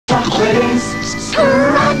crunches,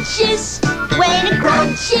 crunches, when it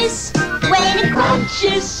crunches, when it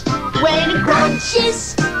crunches, when it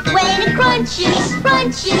crunches, when it crunches,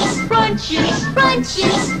 crunches, crunches,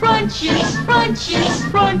 crunches, crunches, crunches,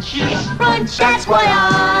 crunches, crunch. That's why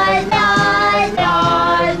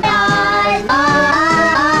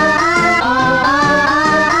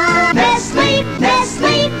Nestle,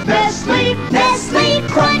 Nestle, Nestle, Nestle,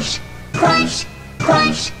 crunch, crunch,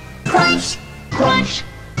 crunch, crunch, crunch,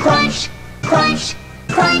 crunch, crunch,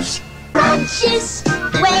 crunch, crunches,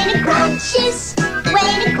 when it crunches,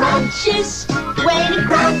 when it crunches, when it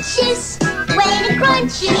crunches, when it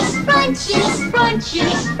crunches, crunches,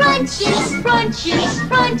 crunches, crunches, crunches,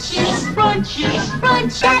 crunches, crunches,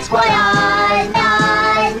 crunch. That's why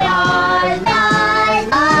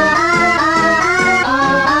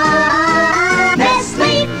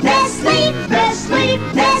Nestle, Nestle, Nestle,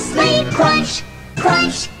 Nestle, crunch,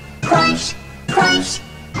 crunch, crunch, crunch,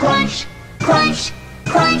 crunch, crunch,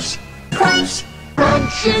 crunch, crunch,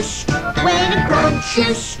 crunches, when it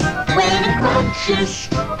crunches, when it crunches,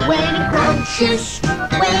 when it crunches,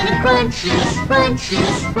 when it crunches,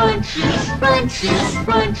 crunches, crunches, crunches,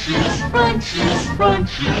 crunches, crunches,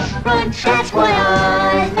 crunches, crunch. That's why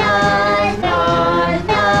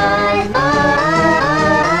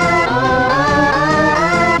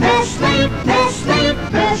Nestle, Nestle,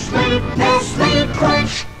 Nestle, Nestle,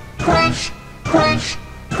 crunch, crunch, crunch,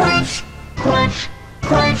 crunch, crunch,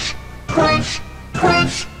 crunch, crunch,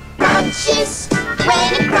 crunch, crunches,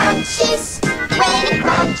 when it crunches, when it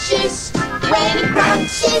crunches, when it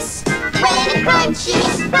crunches, when it crunches,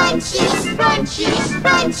 crunches, crunches,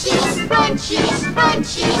 crunches, crunches,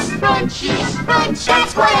 crunches, crunches, crunch.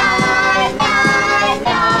 That's why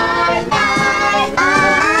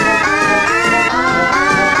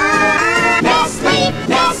Nestle,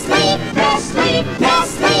 Nestle, Nestle,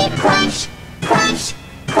 Nestle, crunch, crunch,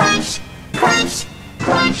 crunch, crunch,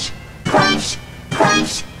 crunch, crunch,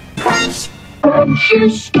 crunch, crunch,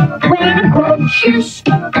 crunches, when it crunches,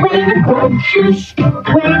 when it crunches,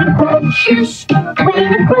 when it crunches, when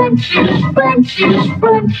it crunches, crunches,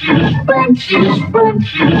 crunches, crunches,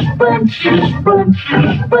 crunches, crunches,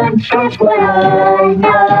 crunches, crunch. That's why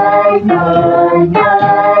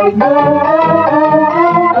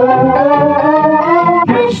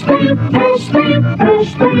Nestle, Nestle,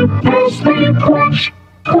 Nestle, Nestle, crunch,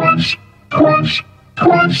 crunch, crunch,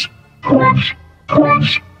 crunch, crunch,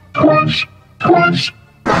 crunch, crunch, crunch,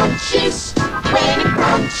 crunches, when it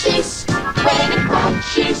crunches, when it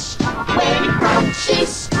crunches, when it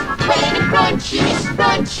crunches, when it crunches,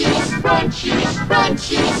 crunches, crunches,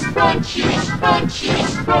 crunches, crunches,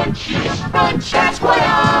 crunches, crunches, crunch. That's why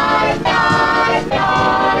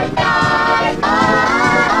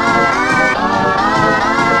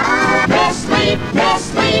Nestle,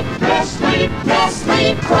 Nestle, Nestle,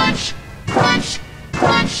 Nestle, crunch, crunch,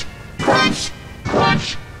 crunch, crunch,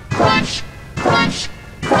 crunch, crunch, crunch,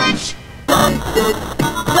 crunch.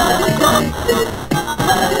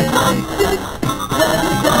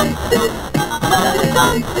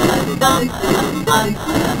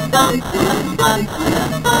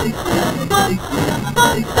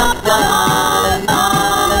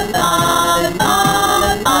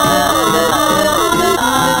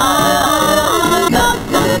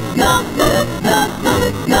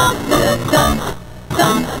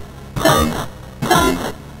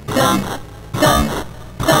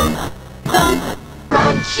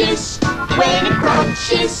 Crunches, when it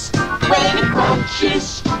crunches, when it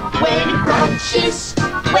crunches, when it crunches,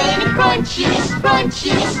 when it crunches,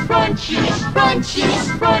 crunches, crunches, crunches,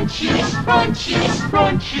 crunches, crunches,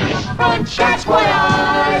 crunches, crunch. That's why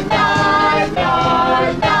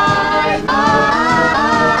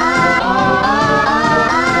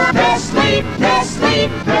Nestle, Nestle,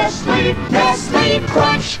 Nestle, Nestle,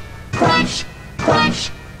 crunch, crunch,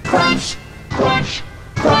 crunch, crunch, crunch,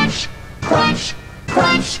 crunch, crunch,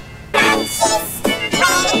 crunch, crunches,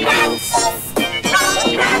 when it crunches, when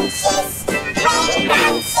it crunches, when it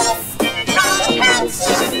crunches, when it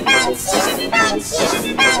crunches, crunches, crunches,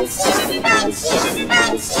 crunches,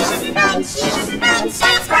 crunches, crunches, crunches, crunch.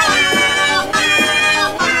 That's why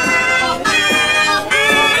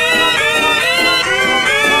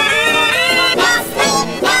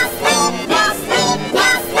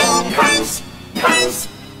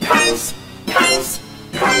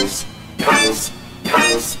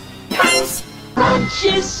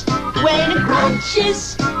crunches, when it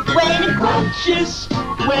crunches, when it crunches,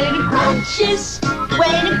 when it crunches,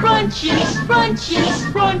 when it crunches, crunches,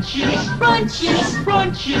 crunches, crunches,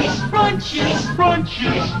 crunches, crunches,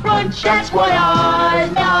 crunches, crunch. That's why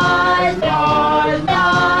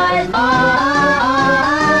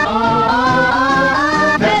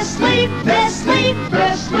Nestle,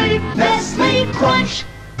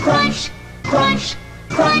 crunch, crunch,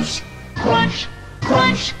 crunch, crunch,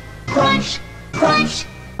 crunch, crunch, crunch.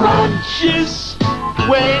 Crunches,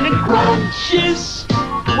 when it crunches,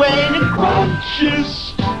 when it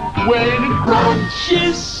crunches, when it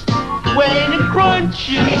crunches, when it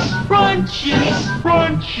crunches, crunches,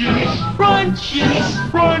 crunches, crunches,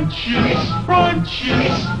 crunches,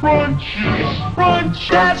 crunches, crunches, crunch.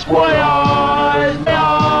 That's why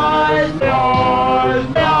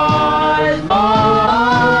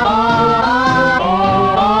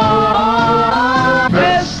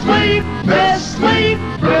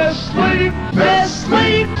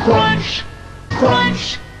Nestle, crunch,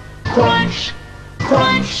 crunch, crunch,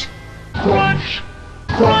 crunch, crunch,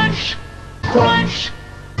 crunch, crunch,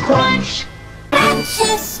 crunch.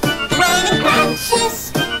 Crunches, when it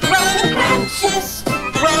crunches, when it crunches,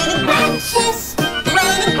 when it crunches,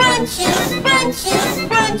 when it crunches,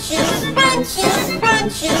 crunches, crunches,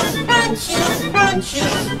 crunches, crunches,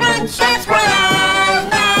 crunches, crunches, crunch. That's why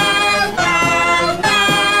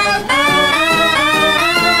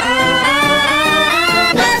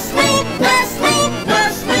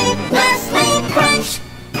crunch,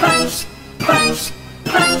 crunch,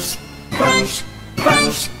 crunch,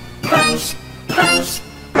 crunch, crunch, crunch.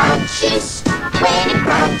 Crunches, when it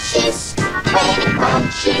crunches, when it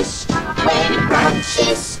crunches, when it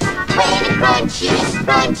crunches, when it crunches,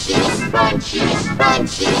 crunches, crunches,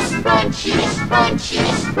 crunches, crunches,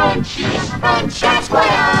 crunches, crunches, crunch. That's why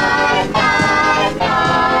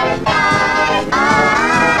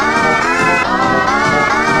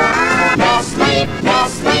Nestle,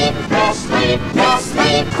 Nestle, Nestle,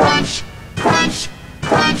 Nestle, crunch, crunch,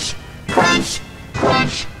 crunch, crunch,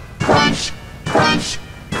 crunch, crunch, crunch,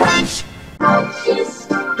 crunch. Crunches,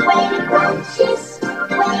 when it crunches,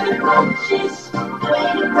 when it crunches,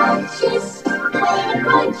 when it crunches, when it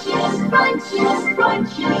crunches, crunches,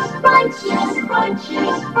 crunches,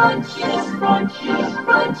 crunches, crunches, crunches, crunches,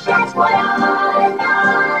 crunch. That's what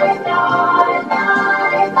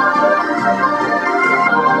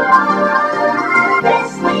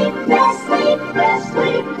Nestle, Nestle,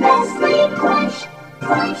 Nestle, Nestle, crunch,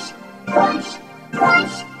 crunch, crunch,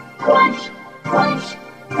 crunch, crunch, crunch,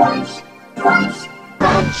 crunch, crunch.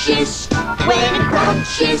 Crunches, when it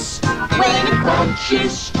crunches, when it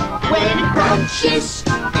crunches, when it crunches,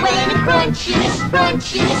 when it crunches,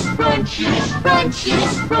 crunches, crunches, crunches,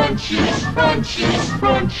 crunches, crunches,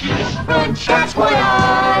 crunches, crunch. That's what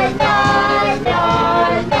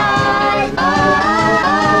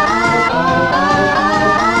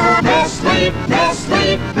Nestle,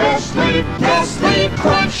 Nestle, Nestle, Nestle,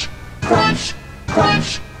 crunch, crunch,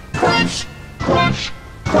 crunch, crunch, crunch,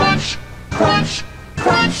 crunch, crunch,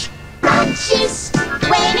 crunch. Crunches,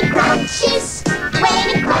 when it crunches, when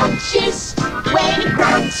it crunches, when it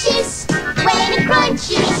crunches, when it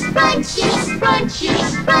crunches, crunches,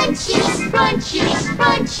 crunches, crunches, crunches,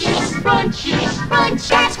 crunches, crunches, crunch.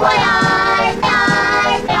 That's what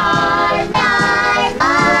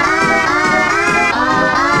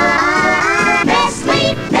Nestle,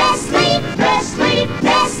 Nestle, Nestle,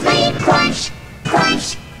 Nestle, crunch,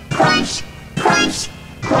 crunch, crunch, crunch,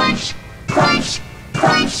 crunch, crunch,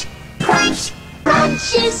 crunch, crunch.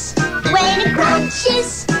 Crunches, when it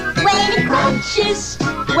crunches, when it crunches,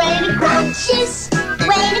 when it crunches,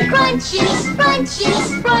 when it crunches,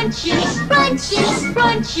 crunches, crunches, crunches,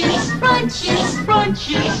 crunches,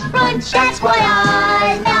 crunches, crunches, crunch. That's what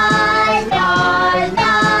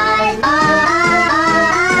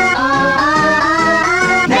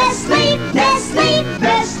Nestle, Nestle,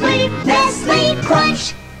 Nestle, Nestle,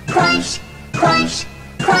 crunch, crunch, crunch,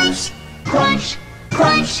 crunch, crunch, crunch,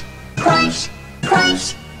 crunch, crunch.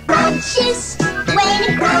 Crunches, when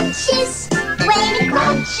it crunches, when it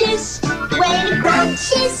crunches, when it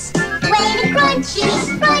crunches, when it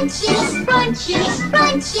crunches, crunches, crunches,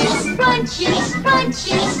 crunches, crunches,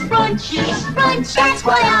 crunches, crunches, crunch. That's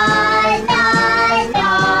what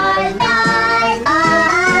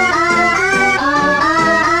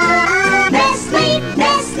Nestle,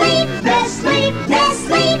 Nestle, Nestle,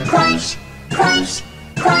 Nestle, crunch, crunch,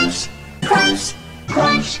 crunch, crunch,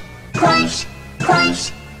 crunch, crunch,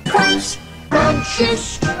 crunch, crunch. Crunches,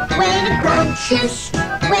 when it crunches,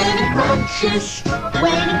 when it crunches,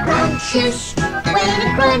 when it crunches, when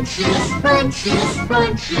it crunches, crunches,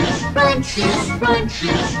 crunches,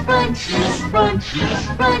 crunches, crunches, crunches,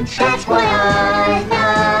 crunches, crunch. That's what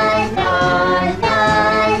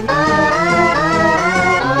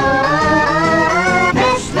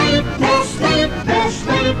Nestle, Nestle,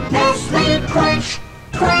 Nestle, Nestle, crunch,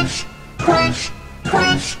 crunch, crunch,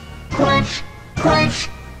 crunch, crunch, crunch,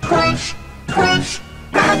 crunch, crunch.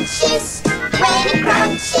 Crunches, when it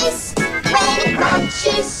crunches, when it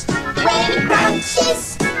crunches, when it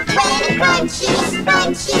crunches,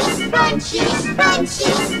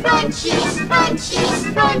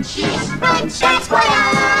 crunches, crunch. That's what I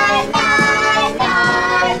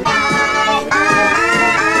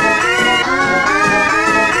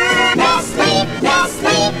Nestle,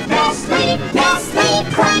 Nestle, Nestle, Nestle,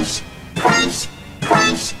 crunch, crunch,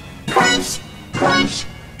 crunch, crunch, crunch,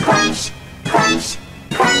 crunch, crunch,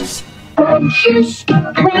 crunch. Crunches,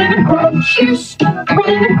 when crunches,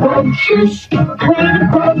 when crunches, when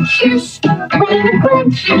crunches, when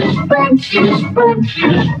crunches,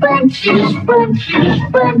 crunches, crunches, crunches, crunches,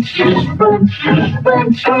 crunches, crunches,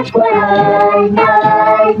 crunches. That's what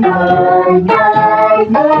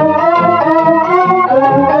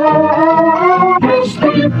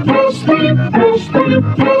Nestle, Nestle, Nestle,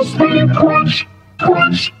 Nestle, crunch,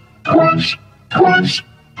 crunch, crunch,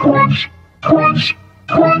 crunch, crunch, crunch,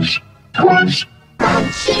 crunch. Crunch.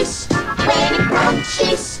 Crunches, when it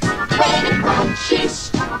crunches, when it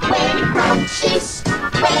crunches, when it crunches,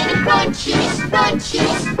 when it crunches,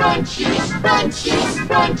 crunches, crunches,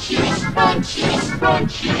 crunches, crunches,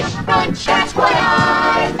 crunches, crunches, crunch. That's what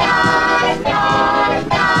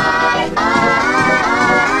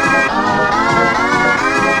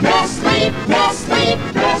Nestle, Nestle,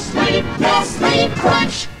 Nestle, Nestle,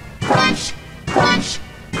 crunch, crunch, crunch,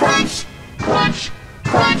 crunch, crunch,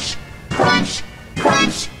 crunch. Crunch,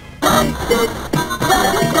 crunch.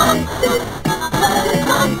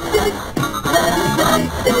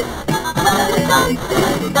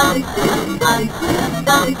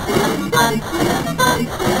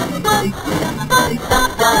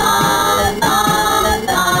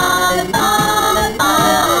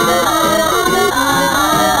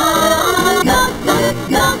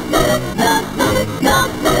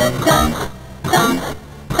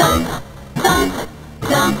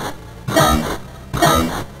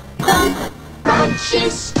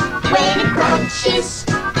 Crunches, when it crunches,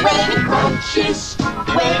 when it crunches,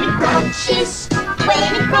 when it crunches, when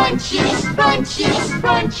it crunches, crunches,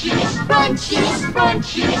 crunches, crunches,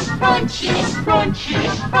 crunches, crunches,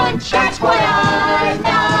 crunches, crunch. That's what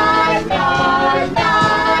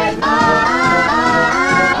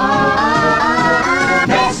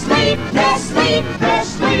Nestle, Nestle,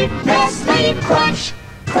 Nestle, Nestle, crunch,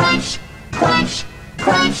 crunch, crunch,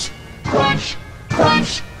 crunch, crunch,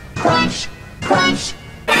 crunch, crunch, crunch.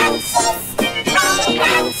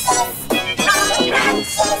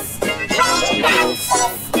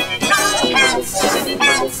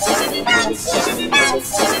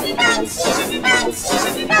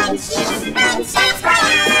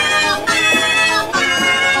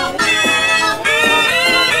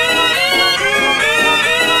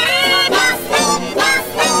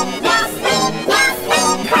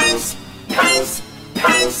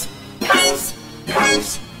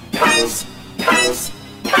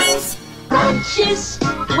 Crunches,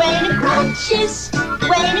 when it crunches,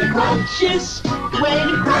 when it crunches, when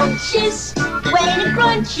it crunches, when it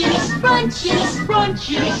crunches, crunches,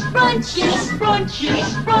 crunches, crunches, crunches,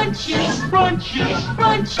 crunches, crunches,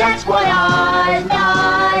 crunch. That's what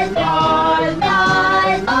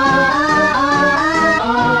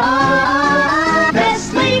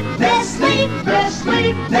Nestle, Nestle,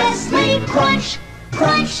 Nestle, Nestle, crunch,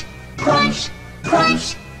 crunch, crunch,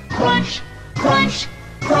 crunch, crunch, crunch,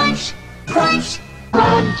 crunch, crunch.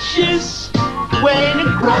 Crunches, when it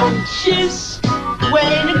crunches,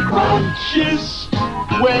 when it crunches,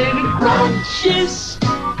 when it crunches,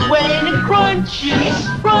 when it crunches,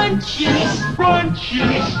 crunches,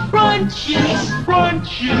 crunches, crunches,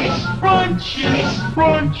 crunches, crunches,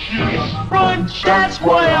 crunches, crunch. That's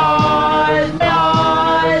what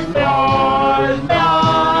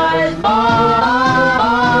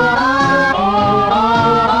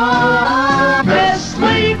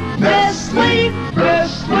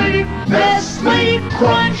Nestle,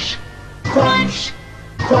 crunch, crunch,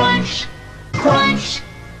 crunch,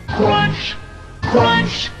 crunch, crunch, crunch,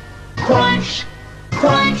 crunch,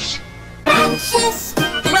 crunch. Crunches,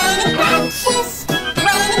 when it crunches,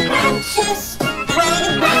 when it crunches, when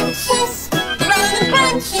it crunches, when it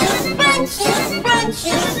crunches, crunches,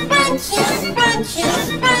 crunches, crunches,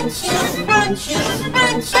 crunches, crunches,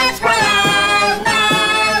 crunches, crunch. That's what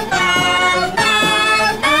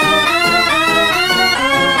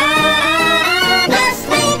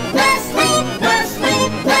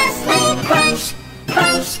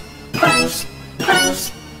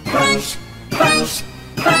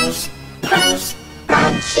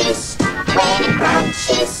crunches, when it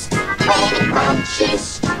crunches, when it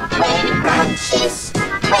crunches, when it crunches,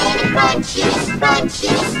 when it crunches,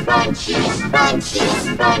 crunches, crunches,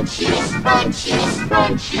 crunches, crunches,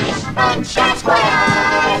 crunches, crunches, crunch. That's what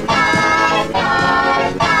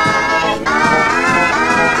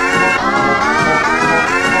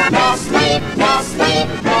Nestle, Nestle,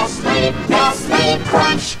 Nestle, Nestle,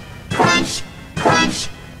 crunch.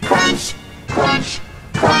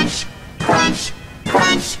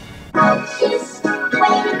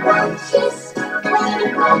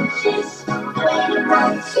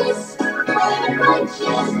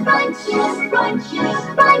 crunches,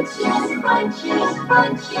 crunches, crunches,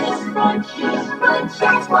 crunches, crunches, crunch.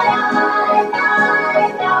 That's what I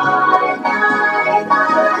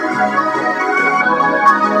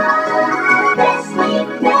Nestle,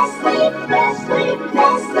 Nestle, Nestle,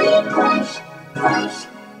 Nestle, crunch, crunch,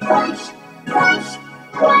 crunch, crunch,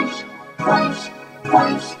 crunch, crunch,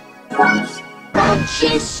 crunch, crunch.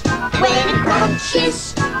 Crunches, when it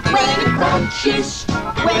crunches, when it crunches,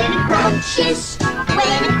 when it crunches,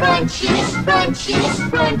 when it crunches, crunches,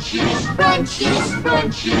 crunches, crunches,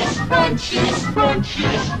 crunches,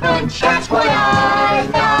 crunches, crunches, crunch. That's what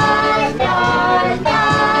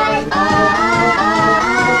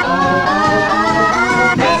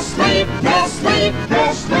Nestle, Nestle,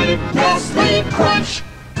 Nestle, Nestle, crunch,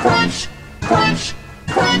 crunch, crunch,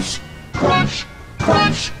 crunch, crunch,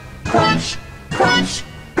 crunch, crunch, crunch.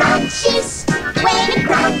 Crunches, when it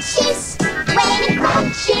crunches, when it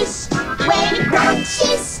crunches, when it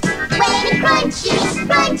crunches, when it crunches,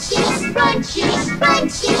 crunches, crunches,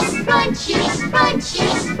 crunches, crunches,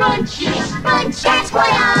 crunches, crunches, crunch. That's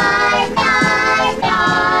what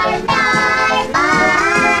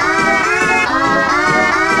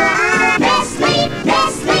Nestle,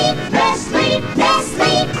 Nestle, Nestle,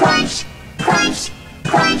 Nestle, crunch, crunch,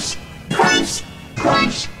 crunch, crunch,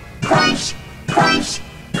 crunch, crunch, crunch,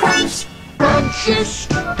 crunch. Crunches,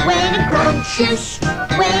 when it crunches,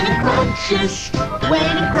 when it crunches,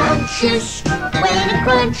 when it crunches, when it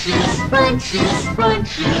crunches, crunches,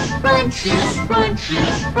 crunches, crunches,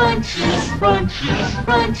 crunches, crunches,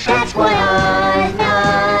 crunches, crunch. That's what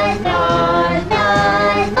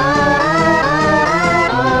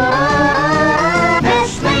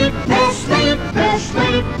Nestle, Nestle,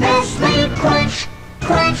 Nestle, Nestle, crunch,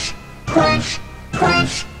 crunch, crunch,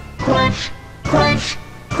 crunch, crunch, crunch,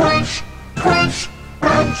 crunch, crunch.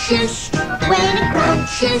 Crunches, when it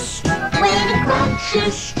crunches, when it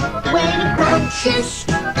crunches, when it crunches,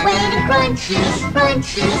 when it crunches,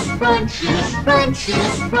 crunches, crunches,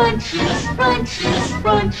 crunches, crunches,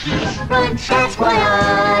 crunches, crunches,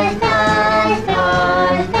 crunch. That's what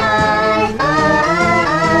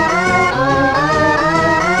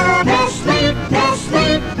Nestle,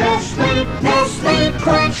 Nestle, Nestle, Nestle,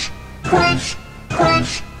 crunch, crunch,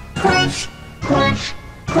 crunch, crunch, crunch,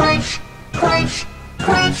 crunch, crunch,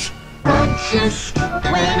 crunch. Crunches,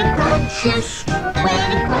 when it crunches,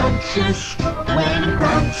 when it crunches, when it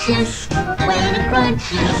crunches, when it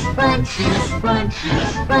crunches, crunches, crunches,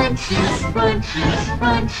 crunches,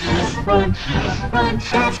 crunches, crunches,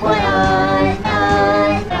 crunches, crunch. That's what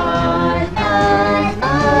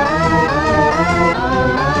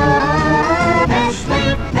Nestle,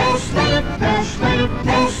 Nestle, Nestle,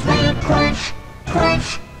 Nestle, crunch, crunch,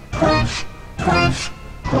 crunch, crunch,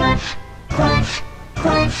 crunch, crunch,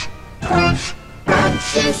 crunch, crunch.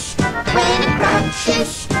 Crunches, when it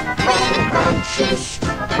crunches, when it crunches,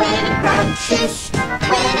 when it crunches,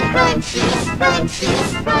 when it crunches,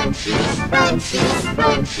 crunches, crunches,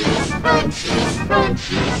 crunches, crunches,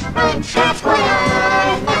 crunches, crunches, crunch. That's what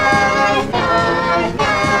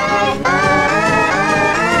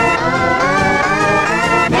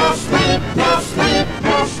Nestle, Nestle,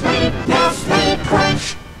 Nestle, Nestle, crunch,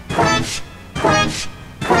 crunch, crunch,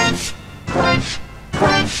 crunch, crunch,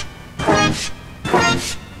 crunch, crunch,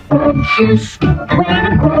 crunch. Crunches, when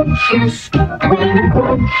it crunches, when it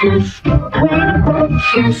crunches, when it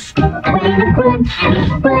crunches, when it crunches,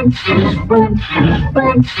 crunches,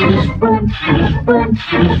 crunches, crunches,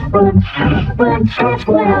 crunches, crunches, crunches, crunch. That's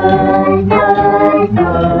what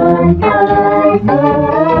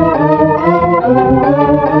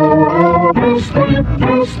Nestle,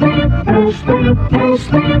 Nestle, Nestle,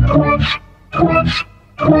 Nestle, crunch, crunch,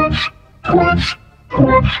 crunch, crunch,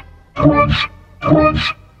 crunch, crunch, crunch,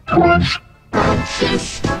 crunch.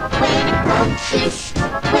 Crunches, when it crunches,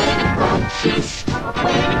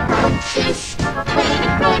 when it crunches, when it crunches, when it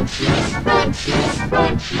crunches,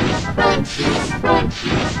 crunches, crunches,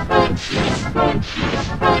 crunches, crunches, crunches,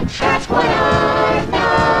 crunches, crunch. That's what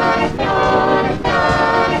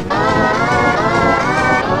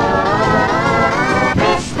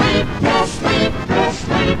Nestle, Nestle,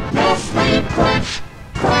 Nestle, Nestle, crunch,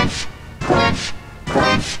 crunch, crunch,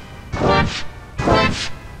 crunch, crunch, crunch,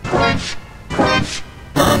 crunch,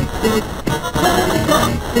 crunch.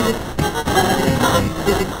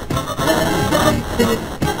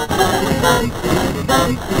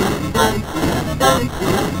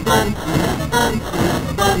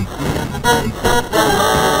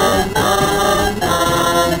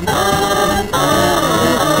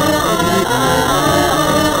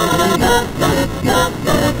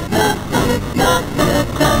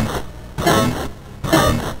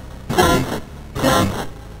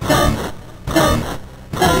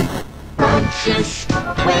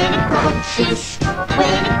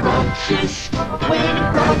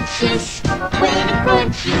 crunches, when it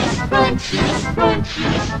crunches, crunches,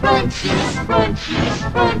 crunches, crunches, crunches,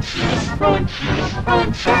 crunches, crunches,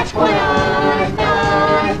 crunches. That's what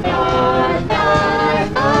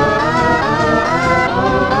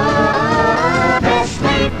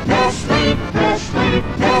Nestle, Nestle, Nestle,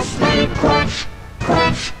 Nestle, crunch,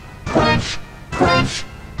 crunch, crunch, crunch,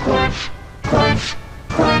 crunch, crunch,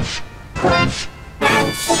 crunch, crunch.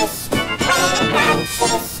 Crunches,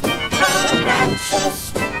 crunches, crunches, crunches,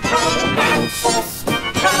 crunches,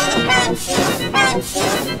 crunches, crunches,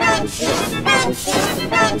 crunches,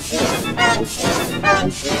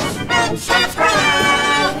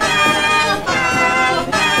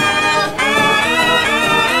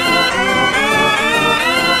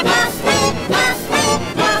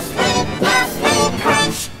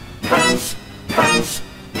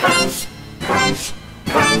 crunches, crunches,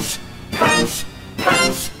 crunches, crunches,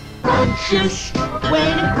 crunches, when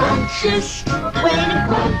it crunches, when it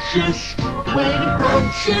crunches, when it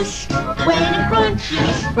crunches, when it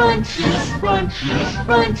crunches, crunches,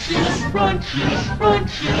 crunches, crunches,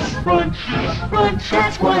 crunches, crunches, crunches, crunches.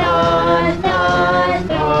 That's what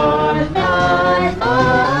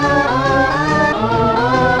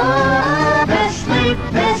Nestle,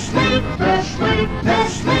 Nestle, Nestle,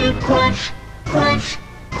 Nestle, crunch, crunch,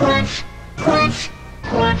 crunch, crunch,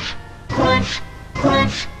 crunch, crunch,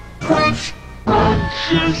 crunch, crunch.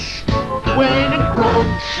 Crunches, when it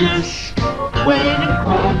crunches, when it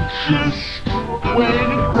crunches,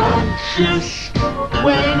 when it crunches,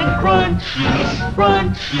 when it crunches,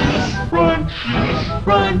 crunches, crunches,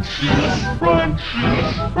 crunches,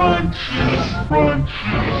 crunches,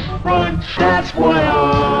 crunches, crunches, crunches. That's what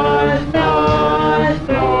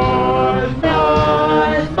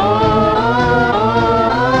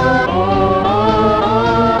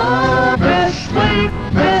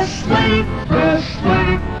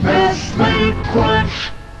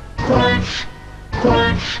crunch, crunch,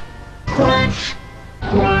 crunch, crunch,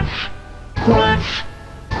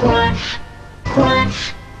 crunch, crunch, crunch,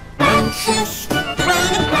 crunch. Crunches,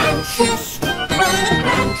 when it crunches, when it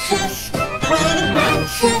crunches, when it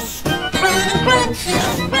crunches, when it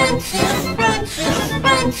crunches, crunches, crunches,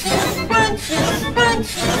 crunches, crunches,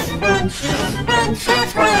 crunches,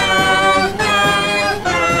 crunches, crunches.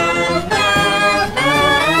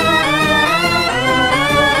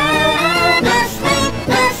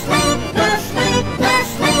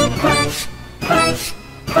 That's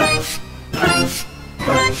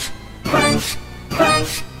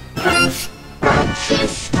crunches,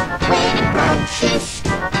 when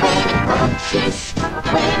it crunches, when it crunches, when it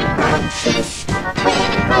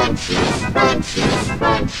crunches, when it crunches, crunches,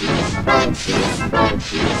 crunches,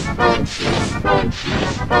 crunches, crunches, crunches,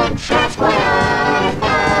 crunches, crunches. That's what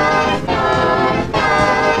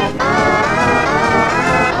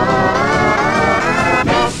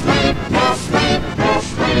Nestle, Nestle,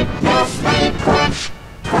 Nestle, Nestle, crunch,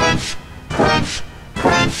 crunch, crunch,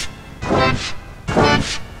 crunch, crunch,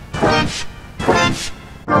 crunch, crunch, crunch.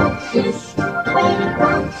 Crunches, when it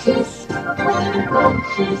crunches, when it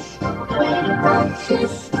crunches, when it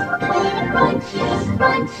crunches, when it crunches,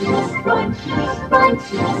 crunches, crunches,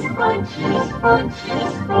 crunches, crunches,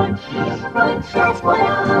 crunches, crunches, crunches. That's what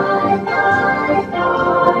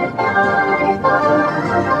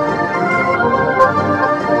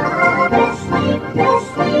Nestle,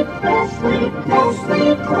 Nestle, Nestle,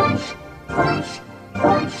 Nestle, crunch, crunch,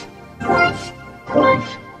 crunch, crunch, crunch,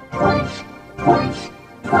 crunch, crunch,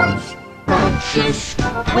 crunch. Crunches,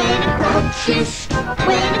 when it crunches,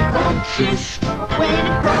 when it crunches, when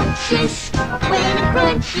it crunches, when it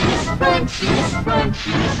crunches, crunches,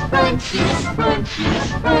 crunches, crunches, crunches,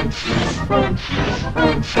 crunches, crunches,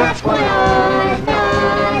 crunches. That's what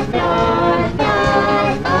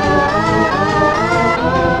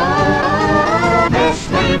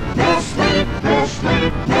Nestle, Nestle,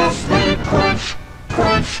 Nestle, Nestle, crunch,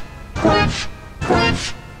 crunch, crunch,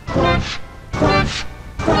 crunch, crunch, crunch,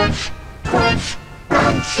 crunch, crunch.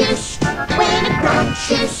 Crunches, when it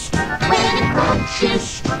crunches, when it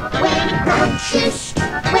crunches, when it crunches,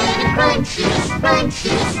 when it crunches,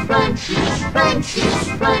 crunches, crunches,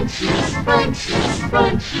 crunches, crunches, crunches,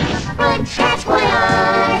 crunches, crunches. That's what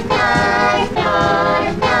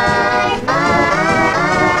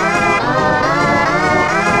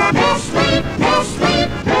Nestle, Nestle,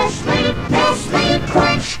 Nestle, Nestle,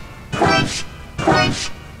 crunch, crunch, crunch,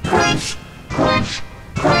 crunch, crunch,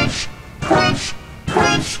 crunch, crunch,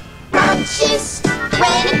 crunch. Crunches,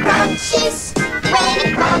 when it crunches, when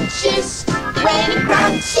it crunches, when it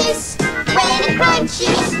crunches, when it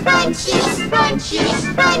crunches, crunches,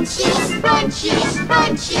 crunches, crunches, crunches,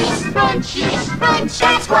 crunches, crunches, crunches.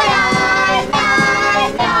 That's what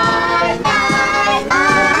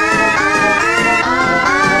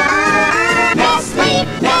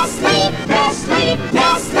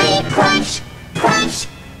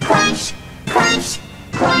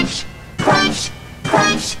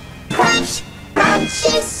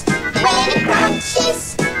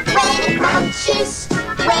crunches, when it crunches,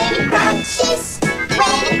 when it crunches,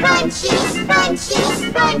 when it crunches, crunches,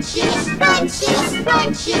 crunches, crunches,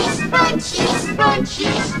 crunches,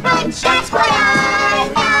 crunches, crunches, crunch. That's what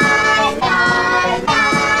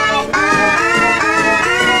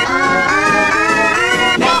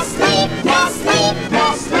Nestle, Nestle,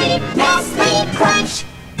 Nestle, Nestle, crunch,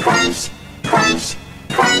 crunch, crunch,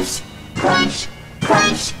 crunch, crunch,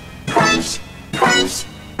 crunch, crunch, crunch,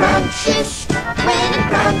 crunches, when it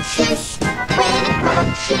crunches, when it crunches, when it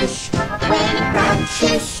crunches, when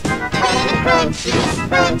it crunches,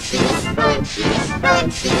 crunches,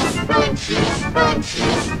 crunches, crunches,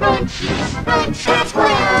 crunches, crunches, crunches, crunch. That's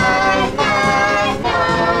what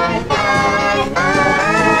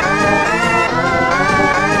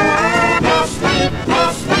Nestle,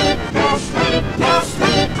 Nestle, Nestle,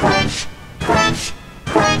 Nestle, crunch, crunch,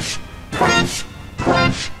 crunch, crunch,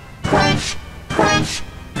 crunch, crunch, crunch,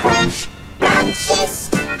 crunch, crunches,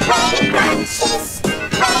 when it crunches,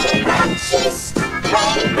 when it crunches, when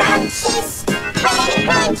it crunches, when it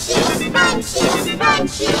crunches, crunches,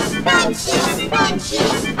 crunches,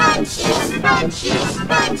 crunches, crunches, crunches,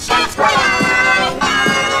 crunches, crunch.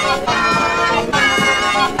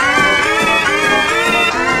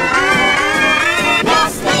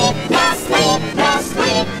 That's what Nestle, Nestle,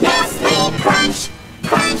 Nestle, Nestle, crunch,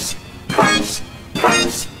 crunch, crunch,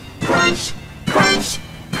 crunch, crunch, crunch,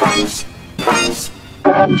 crunch, crunch.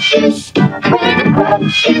 Crunches, when it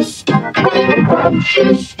crunches, when it crunches, when it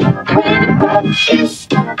crunches,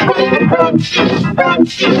 when it crunches,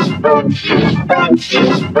 crunches, crunches, crunches,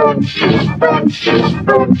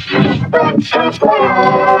 crunches, crunches, crunches,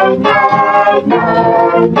 crunch. That's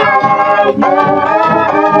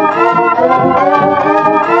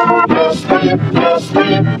Nestle,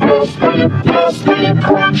 Nestle, Nestle, Nestle,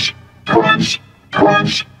 crunch, crunch,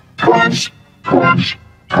 crunch, crunch, crunch,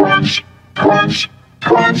 crunch, crunch,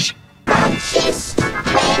 crunch. Crunches,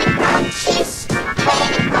 when it crunches, when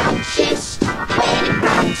it crunches, when it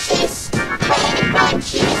crunches, when it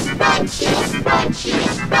crunches, crunches,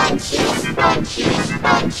 crunches, crunches,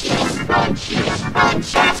 crunches, crunches,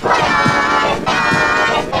 crunches, crunch. That's what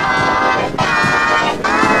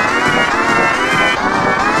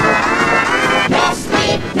Nestle,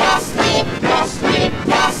 Nestle, Nestle,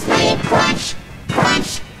 Nestle, crunch,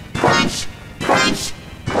 crunch, crunch, crunch,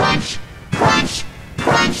 crunch, crunch,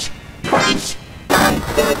 crunch, crunch.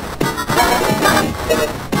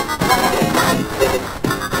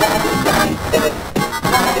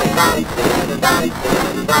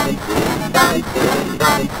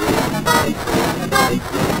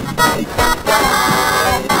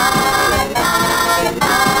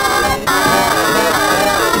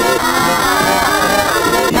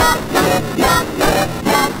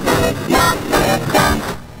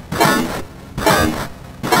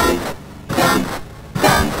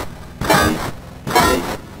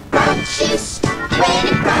 Crunches, when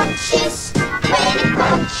it crunches, when it crunches,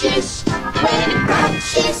 when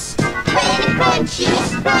it crunches,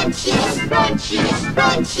 when it crunches, crunches,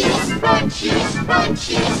 crunches, crunches,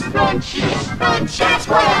 crunches, crunches, crunches, crunch. That's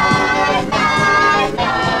what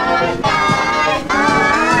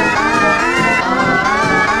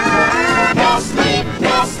Nestle,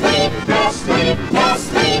 Nestle, Nestle,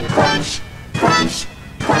 Nestle, crunch, crunch,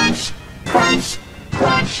 crunch, crunch,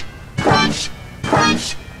 crunch, crunch,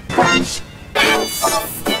 crunch, crunch.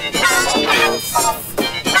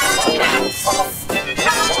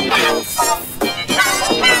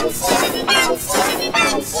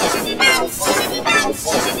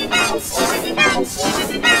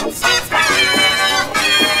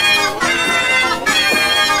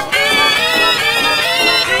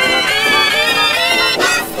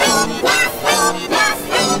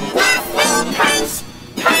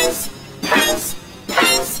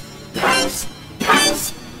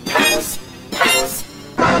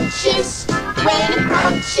 Crunches, when it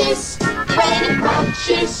crunches, when it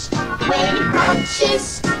crunches, when it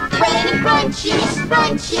crunches, when it crunches,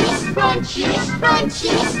 crunches, crunches,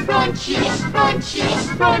 crunches, crunches,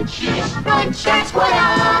 crunches, crunches, crunch. That's what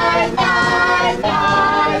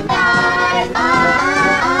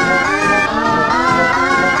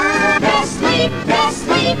Nestle,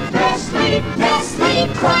 Nestle, Nestle, Nestle,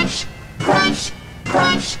 crunch, crunch,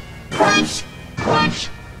 crunch, crunch, crunch,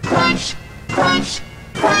 crunch, crunch,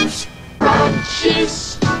 crunch.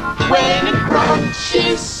 Crunches, when it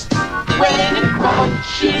crunches, when it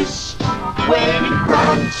crunches, when it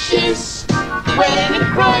crunches, when it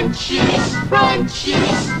crunches,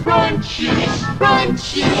 crunches, crunches,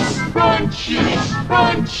 crunches, crunches,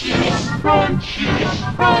 crunches, crunches,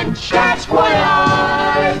 crunch. That's what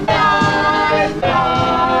I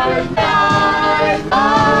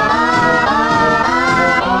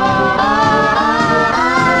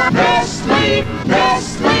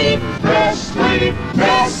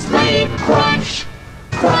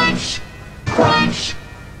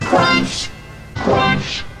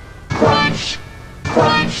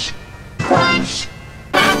crunch.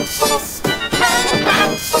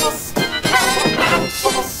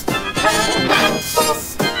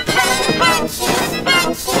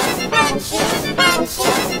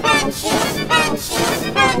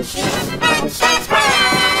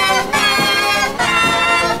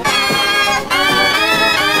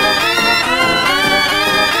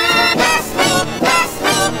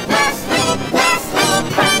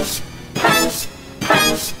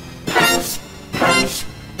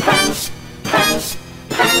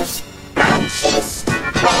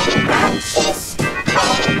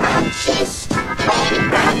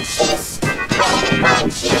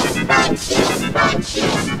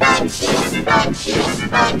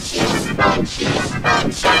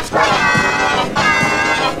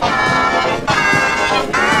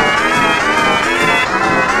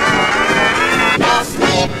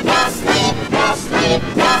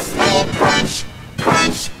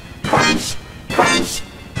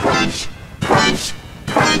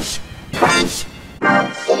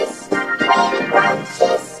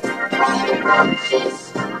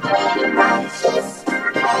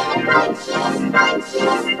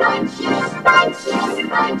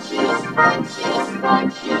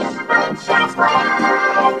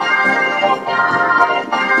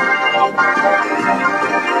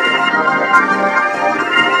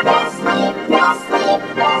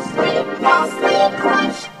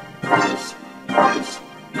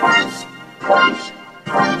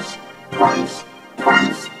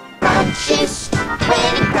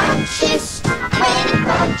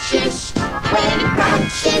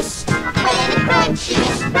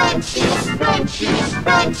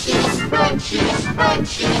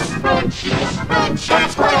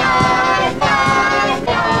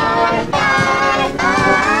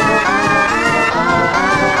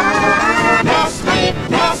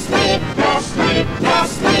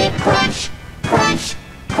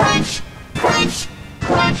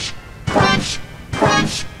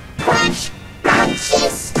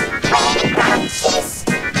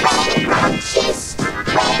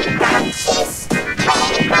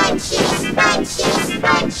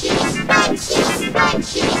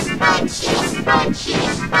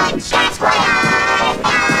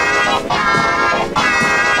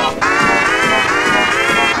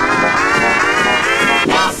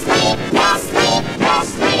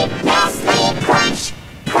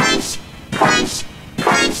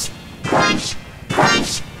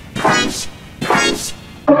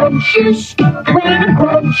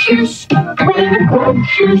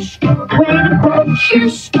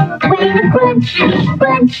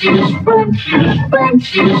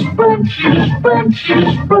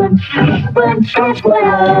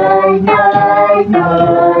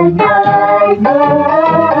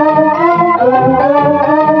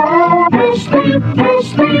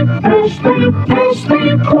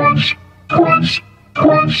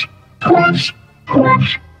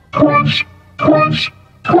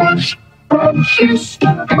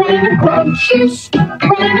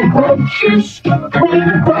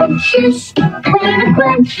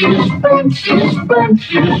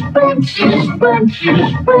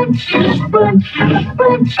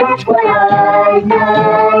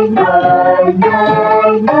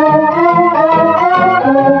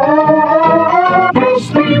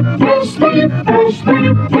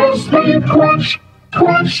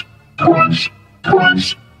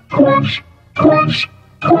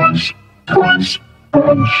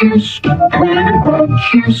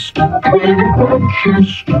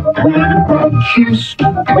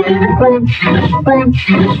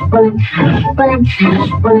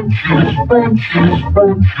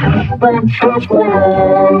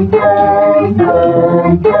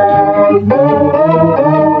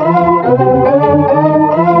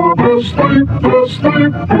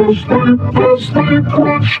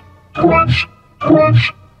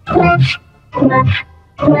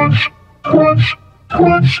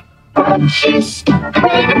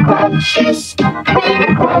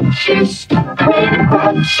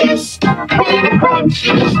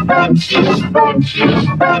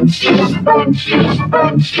 Crunches, crunches, crunches,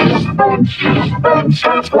 crunches,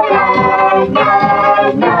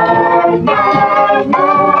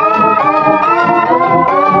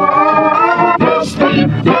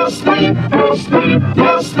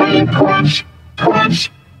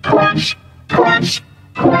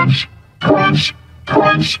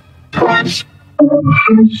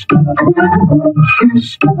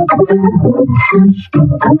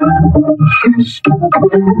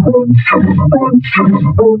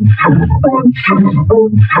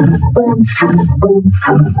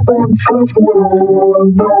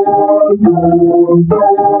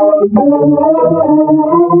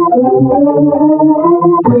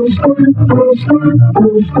 Crunches,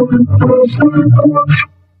 crunches, crunches, crunches,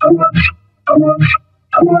 crunches, crunches,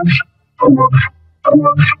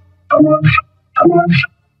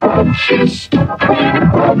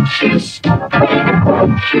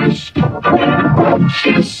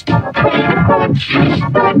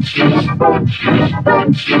 crunches, crunches,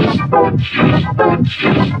 crunches,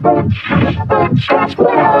 crunches, crunches,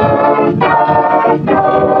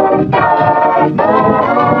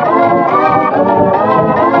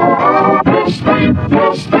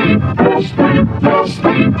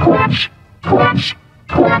 Nestle, crunch, crunch,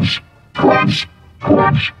 crunch, crunch,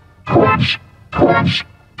 crunch, crunch, crunch,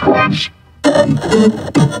 crunch.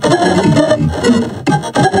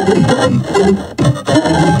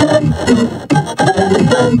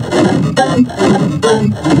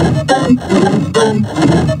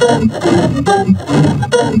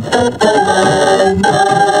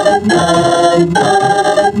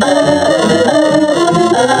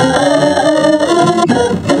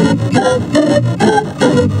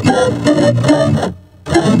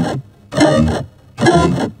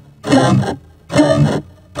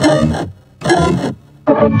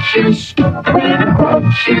 Crunches,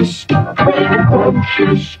 crunches, crunches,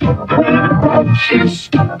 crunches, crunches,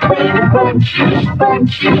 crunches, crunches,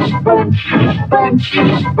 crunches,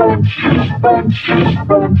 crunches, crunches,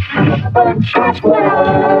 crunches,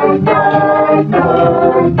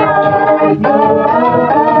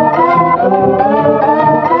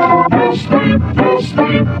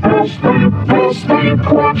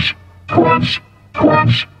 crunch, crunch,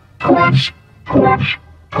 crunch, crunch, crunch,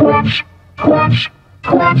 crunch, crunch,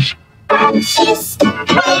 crunch. Crunches,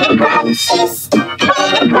 crunches, crunches,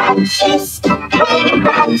 crunches,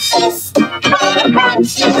 crunches,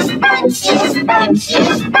 crunches, crunches,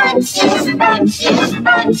 crunches,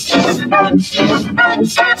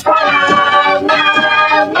 crunches, crunches,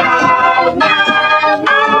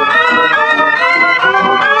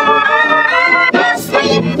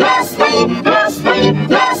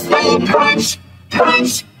 Nestle, crunch,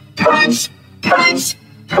 crunch, crunch, crunch,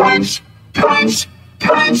 crunch, crunch,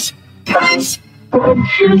 crunch, crunch.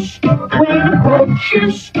 Crunches, crunches,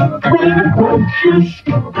 crunches, crunches,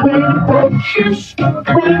 crunches, crunches,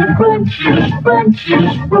 crunches,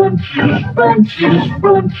 crunches,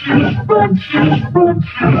 crunches,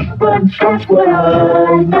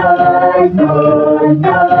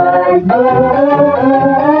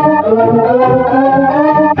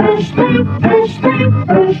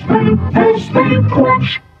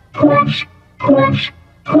 crunch, crunch,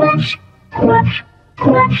 crunch, crunch, crunch,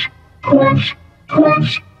 crunch, crunch,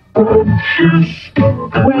 crunch, crunches,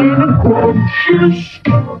 crunches, crunches,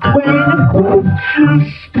 crunches,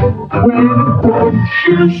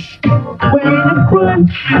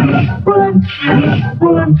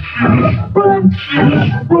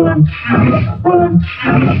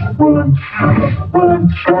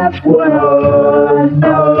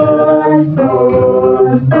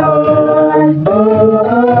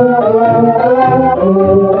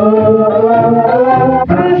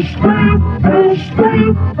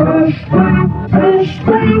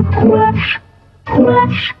 crunch,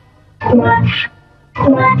 crunch,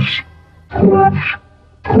 crunch, crunch,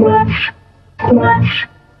 crunch, crunch,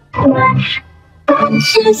 crunch.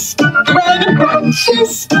 Crunches, crunches,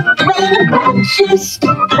 crunches,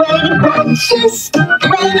 crunches, crunches,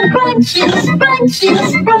 crunches, crunches,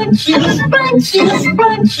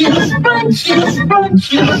 crunches, crunches,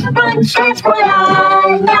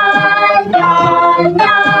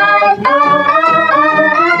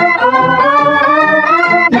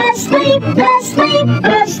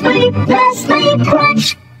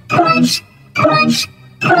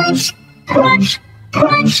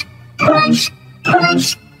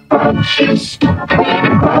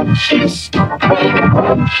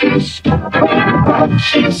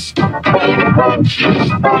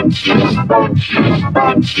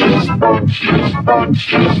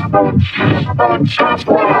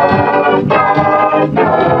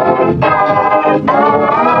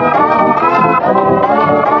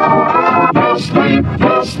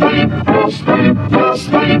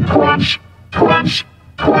 Nestle, crunch, crunch,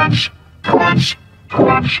 crunch, crunch,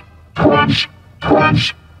 crunch, crunch,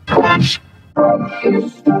 crunch, crunch.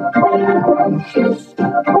 Crunches, crunches, crunches,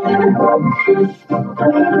 crunches,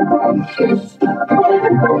 crunches,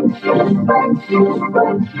 crunches, crunches,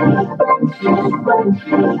 crunch,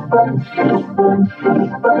 crunch,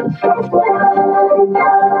 crunch,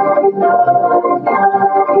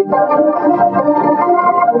 crunch, crunch,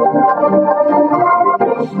 crunch, crunch, crunch.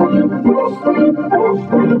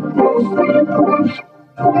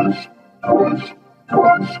 Crunches,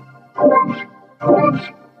 crunches,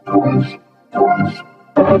 crunches, crunches, crunches,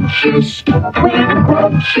 crunch, crunches, when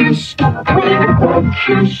crunches, when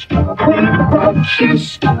crunches, when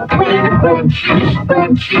crunches, when crunches,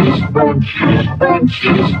 crunches, crunches,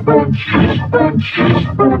 crunches, crunches, crunches,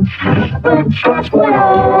 crunches, crunches. That's what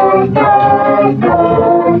I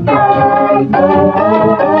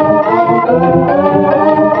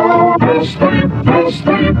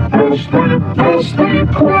Nestle,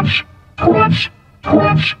 crunch, crunch,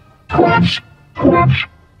 crunch, crunch, crunch,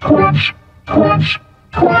 crunch, crunch,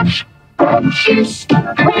 crunch. Crunches,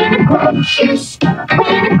 when crunches,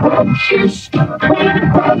 when crunches,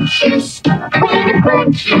 when crunches, when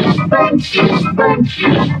crunches, crunches,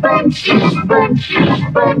 crunches, crunches, crunches,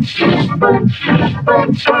 crunches, crunches,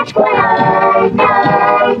 crunches. That's what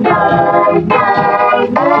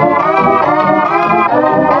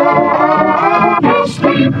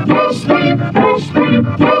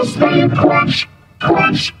Nestle, crunch,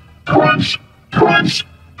 crunch, crunch, crunch,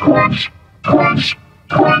 crunch, crunch,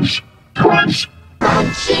 crunch, crunch.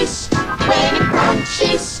 Crunches, when it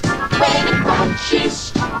crunches, when it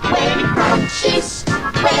crunches, when it crunches,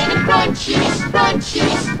 when it crunches,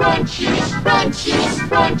 crunches, crunches,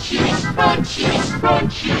 crunches, crunches,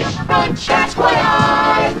 crunches, crunches, crunches. That's what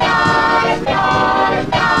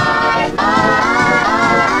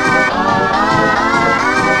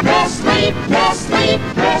Nestle, Nestle,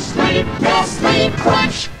 Nestle, Nestle,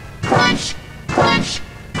 crunch, crunch, crunch,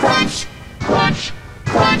 crunch, crunch,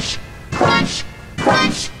 crunch, crunch,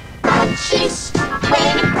 crunch. Crunches,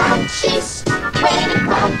 when it crunches, when it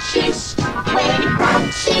crunches, when it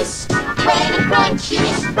crunches, when it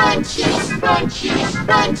crunches, crunches, crunches,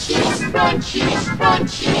 crunches,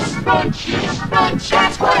 crunches, crunches,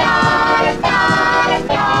 crunches, crunches.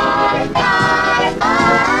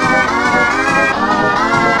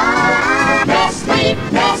 That's what Nestle,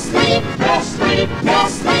 Nestle, Nestle,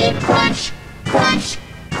 Nestle, crunch, crunch,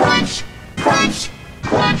 crunch, crunch,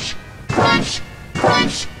 crunch, crunch,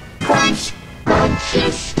 crunch, crunch.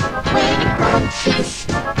 Crunches, when it crunches,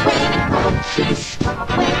 when it crunches,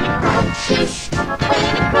 when it crunches, when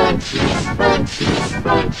it crunches, crunches,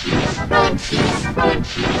 crunches,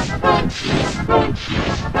 crunches, crunches, crunches,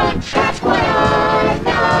 crunches, crunches.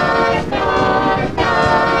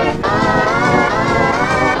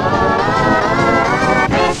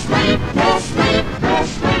 That's what Nestle, Nestle,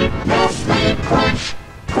 Nestle, Nestle, crunch,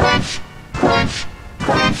 crunch, crunch,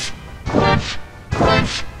 crunch, crunch,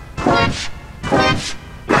 crunch, crunch, crunch.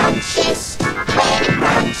 Crunches, when it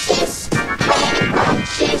crunches, when it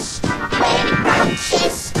crunches, when it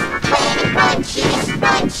crunches, when it crunches,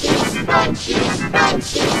 crunches, crunches,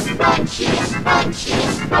 crunches, crunches,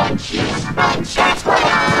 crunches, crunches, crunches. That's what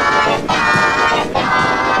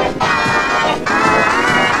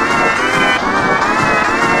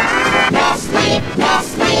Nestle,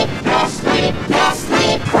 Nestle, Nestle, Nestle,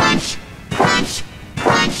 crunch, crunch,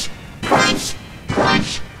 crunch, crunch, crunch,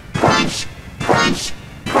 crunch, crunch,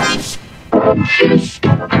 crunch. Crunches,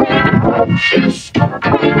 when it crunches, when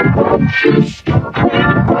it crunches, when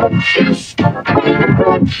it crunches, when it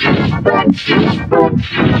crunches, crunches,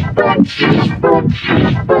 crunches, crunches,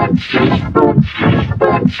 crunches, crunches,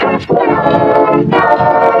 crunches, crunches. That's what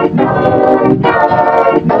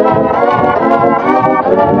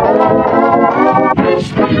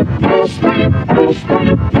Nestle, Nestle, Nestle,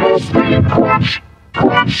 Nestle, crunch,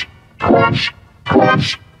 crunch, crunch, crunch,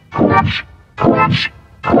 crunch, crunch,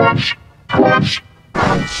 crunch, crunch.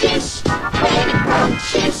 Crunches, when it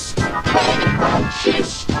crunches, when it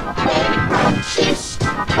crunches, when it crunches,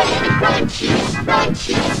 when it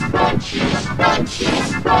crunches, crunches,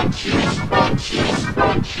 crunches, crunches, crunches,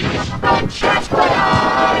 crunches, crunches, crunches.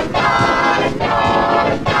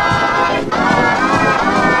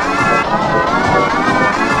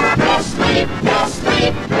 That's what Nestle, Nestle,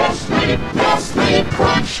 Nestle, Nestle,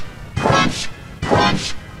 crunch, crunch, crunch,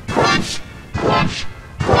 crunch, crunch,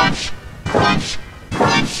 crunch, crunch,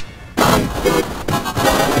 crunch.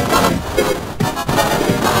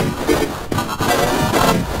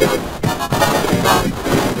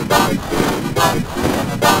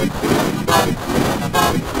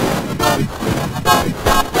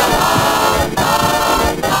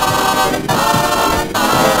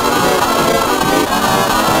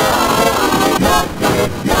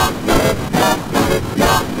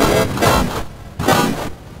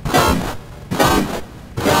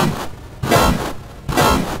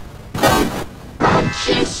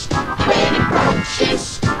 Crunches, when it crunches,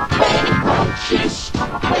 when it crunches,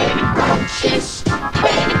 when it crunches,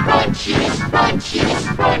 when it crunches,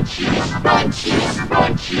 crunches, crunches,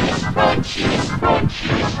 crunches, crunches,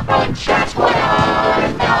 crunches, crunches, crunches. That's what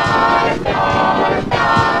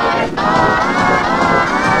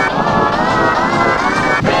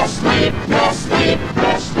Nestle, Nestle,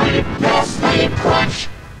 Nestle,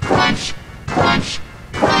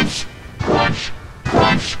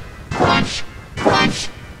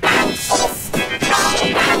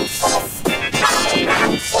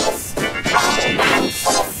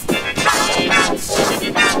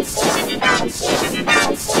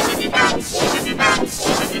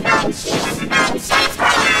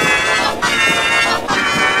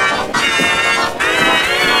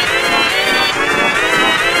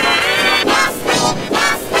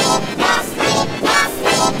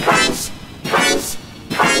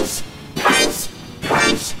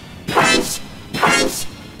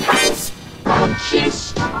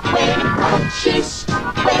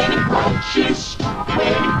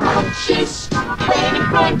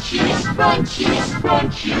 crunches,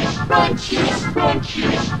 crunches, crunches,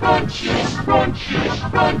 crunches, crunches, crunches,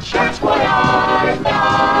 crunches. That's what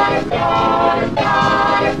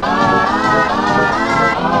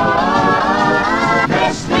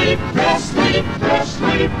Nestle, Nestle,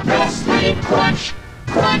 Nestle, Nestle, crunch,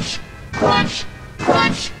 crunch, crunch,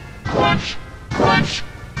 crunch, crunch, crunch,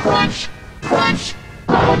 crunch, crunch,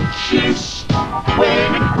 crunches.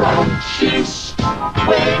 When it crunches,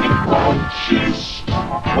 when it crunches,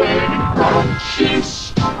 when it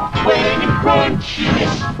crunches, when it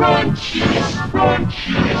crunches, crunches,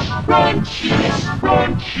 crunches, crunches,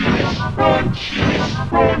 crunches,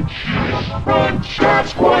 crunches, crunches, crunches.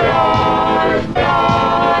 That's what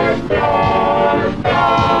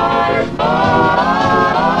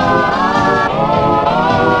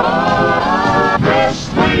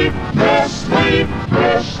Nestle, Nestle,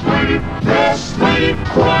 Nestle, Nestle,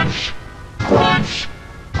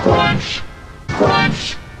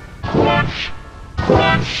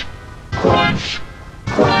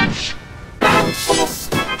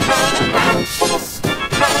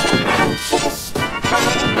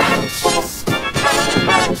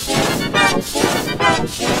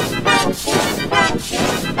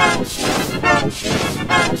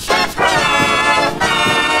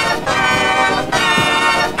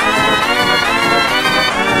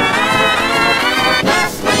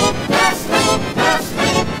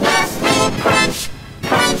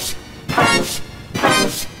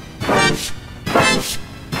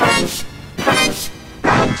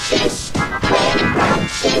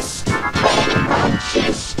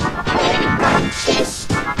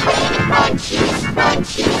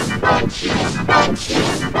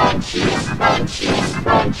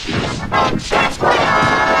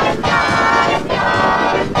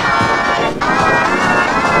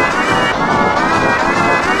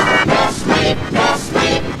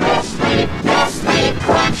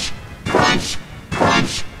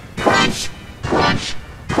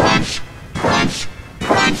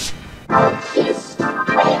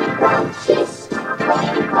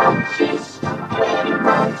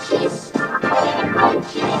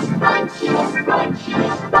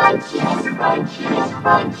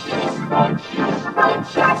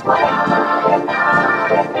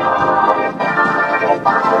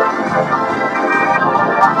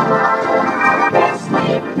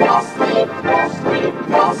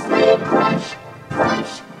 crunch,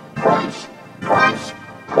 crunch, crunch, crunch,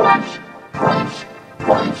 crunch,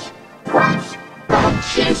 crunch, crunch, crunch.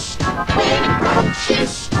 Bounces,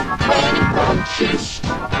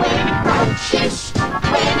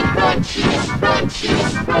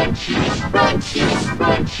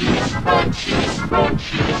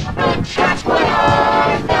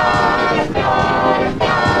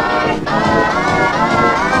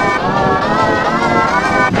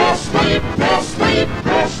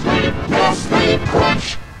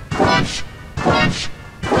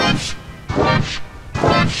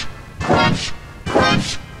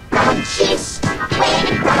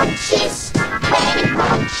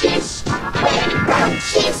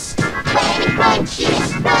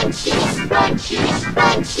 bounces, bounces, bounces,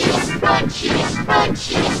 bounces, bounces, bounces,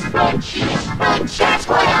 bounces, bounces, bounces, bounces.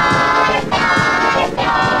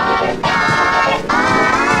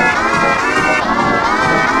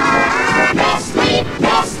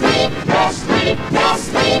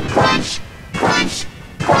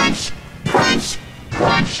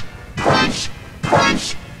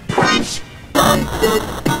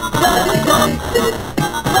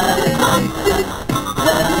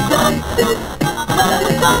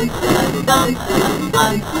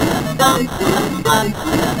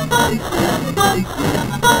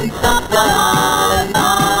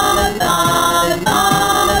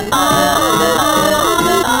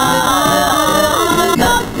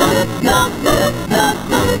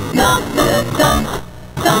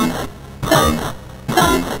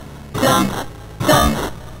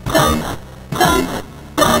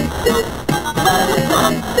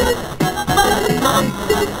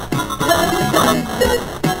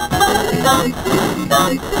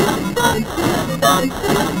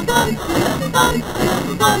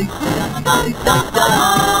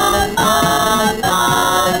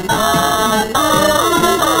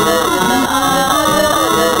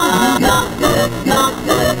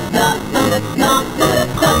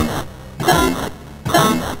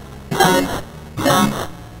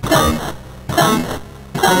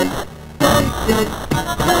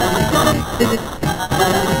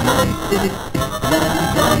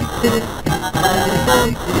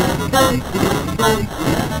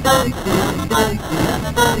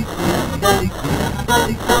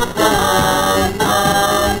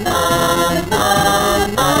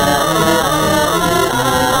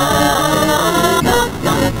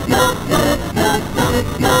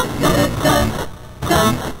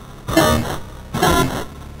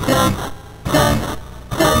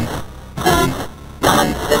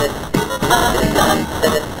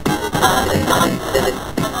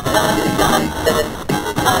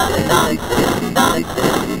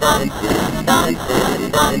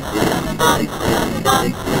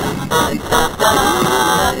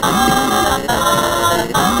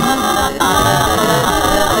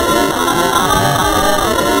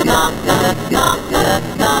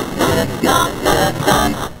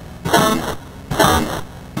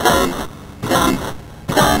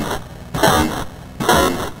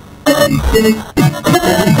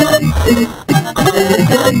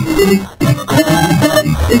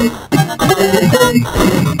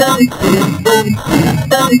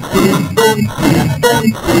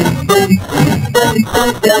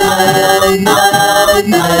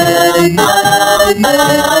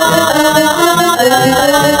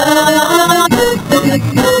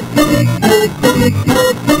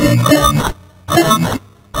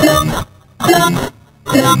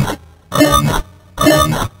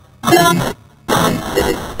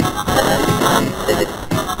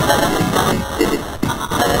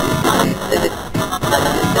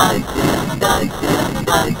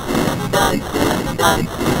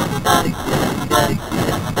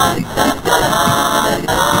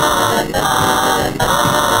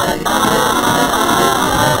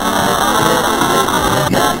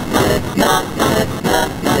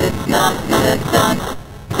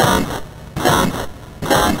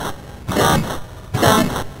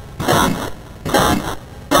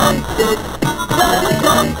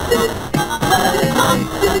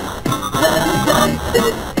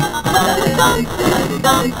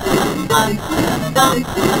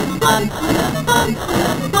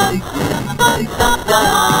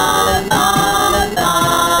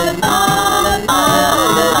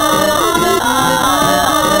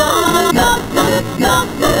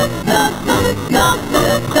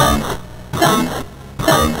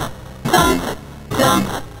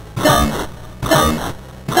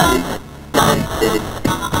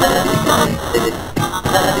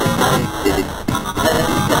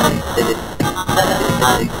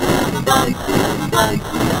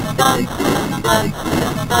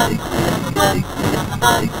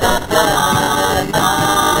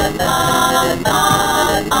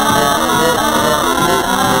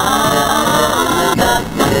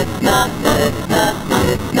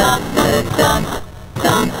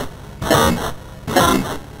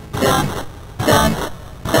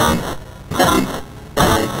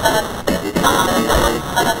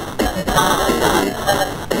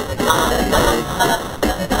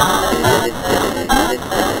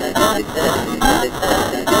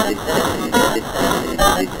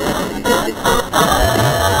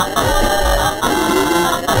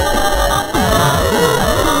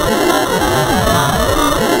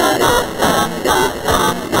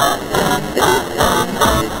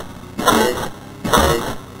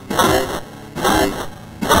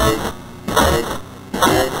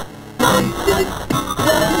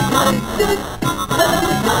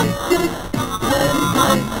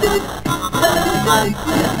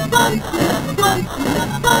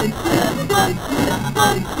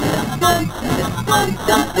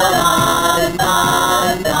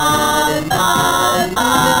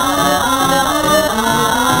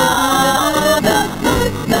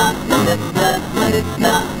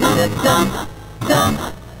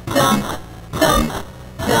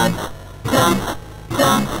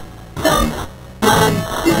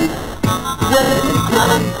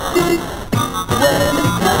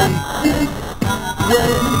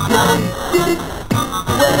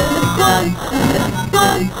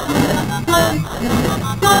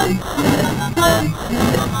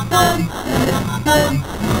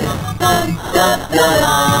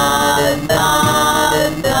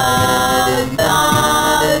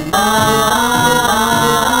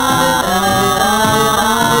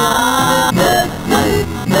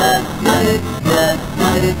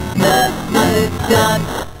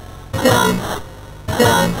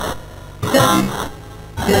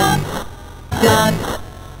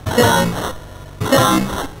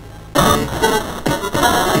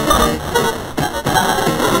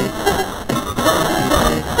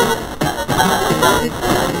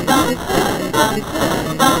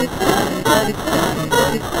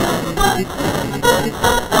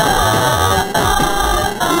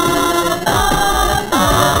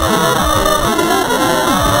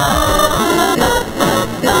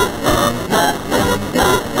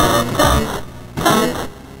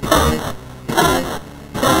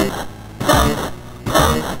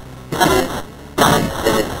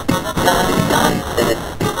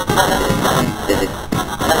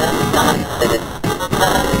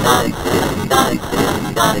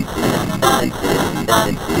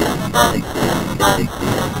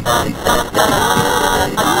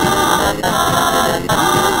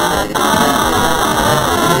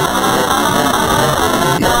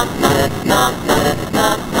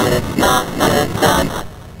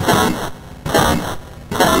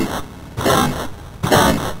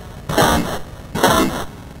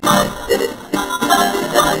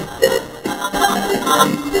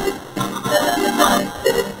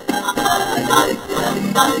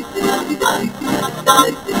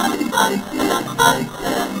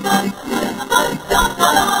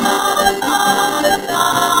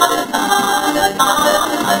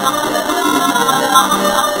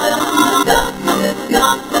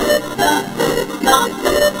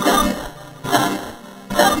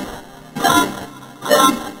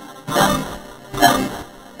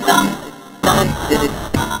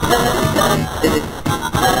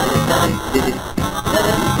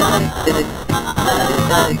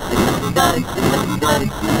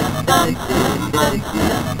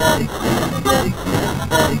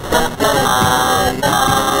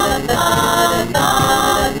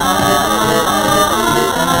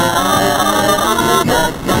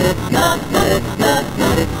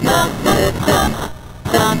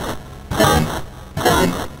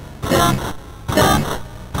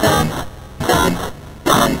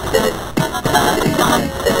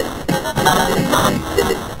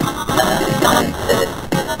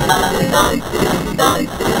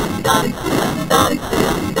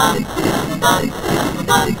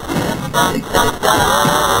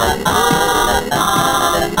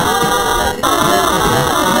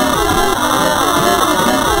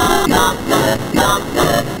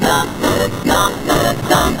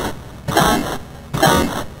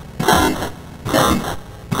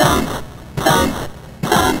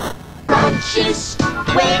 Crunches,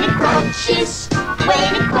 when it crunches,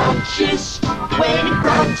 when it crunches, when it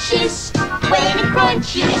crunches, when it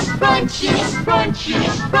crunches, crunches,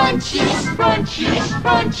 crunches, crunches, crunches,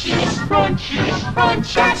 crunches, crunches,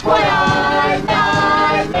 crunch. That's what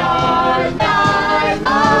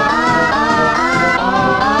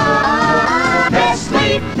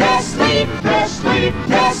Nestle, Nestle, Nestle,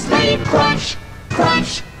 Nestle, crunch,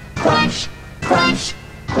 crunch, crunch, crunch,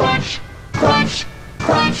 crunch, crunch,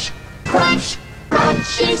 crunch, crunch,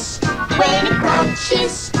 crunches, when it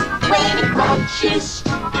crunches, when it crunches,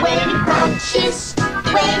 when it crunches,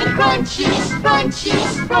 when it crunches, crunches,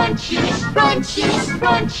 crunches, crunches,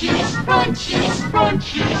 crunches, crunches,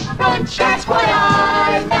 crunches, crunch. That's what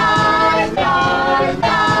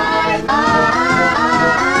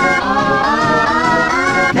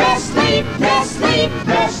Nestle, Nestle,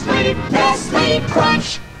 Nestle, Nestle,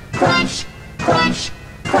 crunch, crunch, crunch,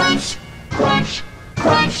 crunch, crunch,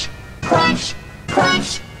 crunch, crunch,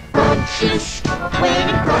 crunch, crunches, when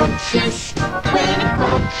it crunches, when it crunches, when it crunches, when it crunches, crunches, crunches, crunches, crunches, crunches, crunches, crunch. That's what Nestle, Nestle, Nestle, Nestle, crunch, crunch, crunch, crunch, crunch, crunch, crunch, crunch, crunches, when it crunches, when it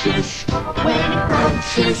crunches, when it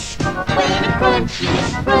crunches, when it crunches,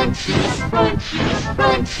 crunches, crunches,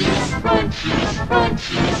 crunches,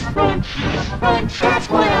 crunches, crunches, crunches, crunch. That's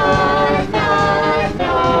what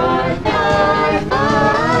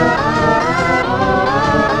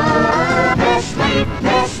Nestle,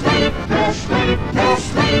 Nestle, Nestle,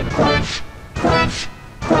 Nestle, crunch, crunch,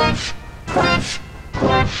 crunch, crunch,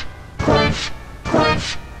 crunch, crunch,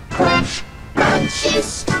 crunch, crunch,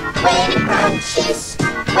 crunches, when it crunches,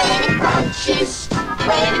 when it crunches, when it crunches,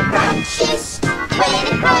 when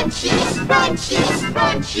it crunches, crunches,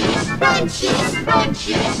 crunches,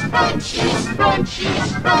 crunches, crunches,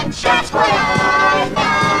 crunches, crunches, crunch.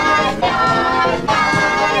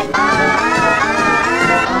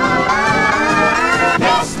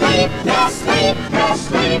 That's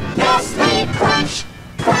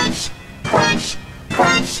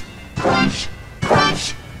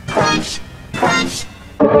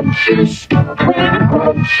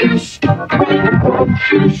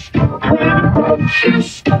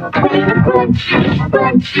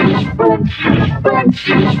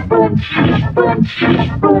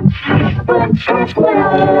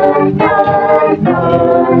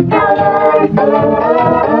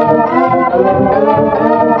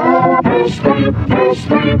Nestle,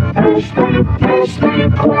 Nestle, Nestle,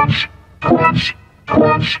 Nestle, crunch, crunch,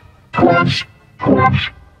 crunch, crunch,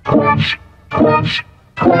 crunch, crunch, crunch,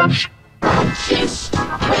 crunch, crunches,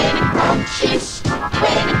 when it crunches,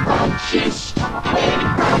 when it crunches, when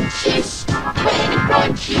it crunches, when it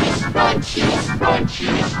crunches,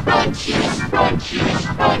 crunches, crunches, crunches,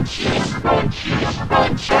 crunches, crunches,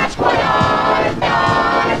 crunches, crunch. That's what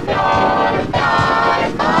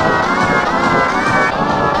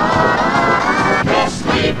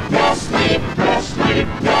Nestle, Nestle, Nestle,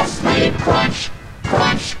 Nestle, crunch,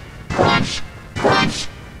 crunch, crunch, crunch,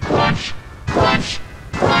 crunch, crunch,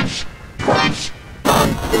 crunch, crunch.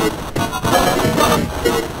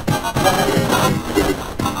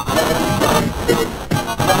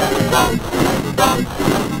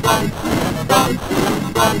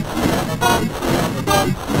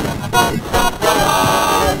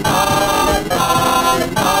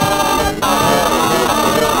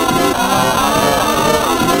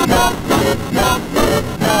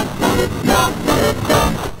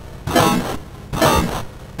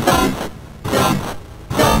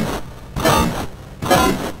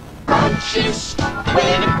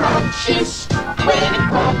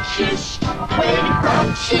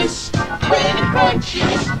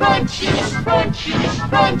 crunches, crunches, crunches,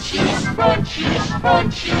 crunches, crunches,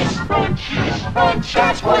 crunches, crunches, crunch.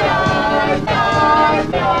 That's what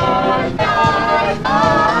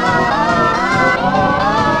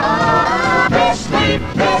Nestle,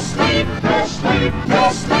 Nestle, Nestle,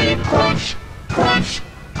 Nestle, crunch, crunch,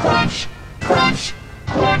 crunch, crunch,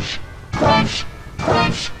 crunch, crunch,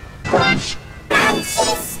 crunch, crunch.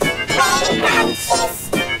 Crunches, crunches,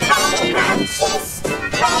 crunches, crunches,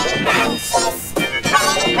 crunches,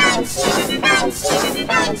 crunches, crunches, crunches, crunches,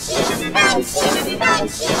 crunches, crunches, crunches,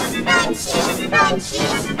 crunch, crunch, crunch, crunch, crunch,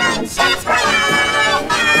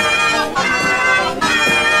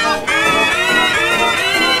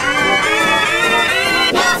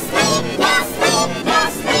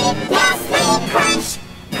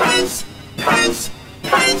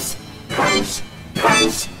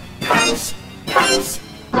 crunch, crunch, crunch.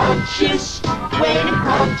 Crunches, when it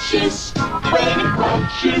crunches, when it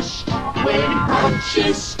crunches, when it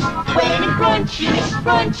crunches, when it crunches,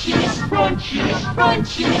 crunches, crunches,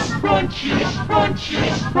 crunches,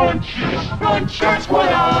 crunches, crunches, crunches, crunch. That's what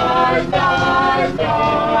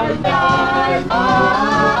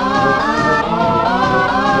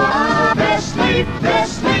Nestle,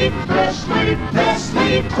 Nestle, Nestle,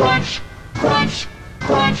 Nestle, crunch, crunch,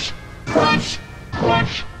 crunch, crunch,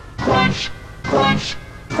 crunch, crunch, crunch,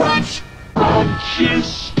 crunch.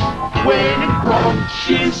 Crunches, when it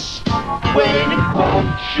crunches, when it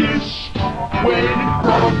crunches, when it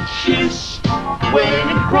crunches, when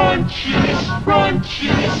it crunches,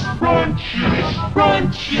 crunches, crunches,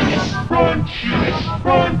 crunches, crunches,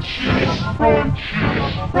 crunches,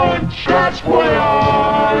 crunches, crunch. That's what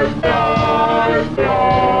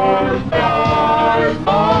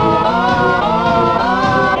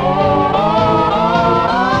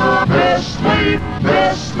Nestle,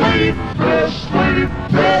 Nestle,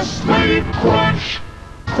 Nestle, crunch,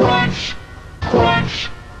 crunch, crunch,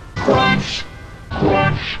 crunch,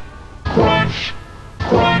 crunch, crunch,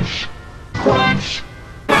 crunch, crunch.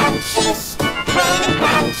 Crunches,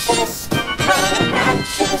 crunches, crunches, crunches,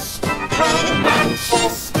 crunches,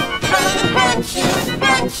 crunches, crunches, crunches,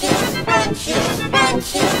 crunches, crunches,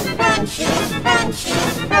 crunches,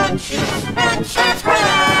 crunches, crunch,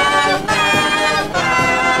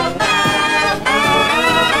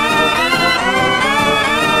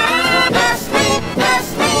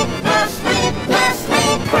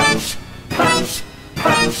 crunch,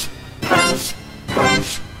 crunch, crunch,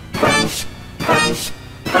 crunch, crunch, crunch,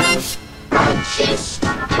 crunch. Crunches,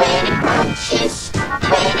 when it crunches,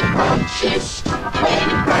 when it crunches, when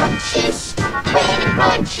it crunches, when it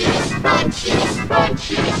crunches, crunches,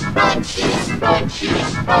 crunches, crunches,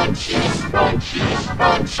 crunches, crunches,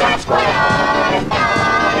 crunches, crunch. That's what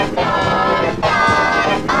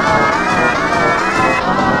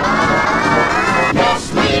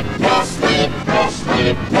Nestle, Nestle,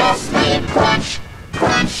 Nestle, Nestle, crunch,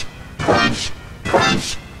 crunch, crunch,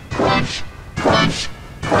 crunch, crunch, crunch,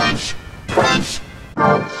 crunch, crunch.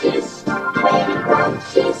 Crunches, when it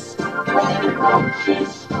crunches, when it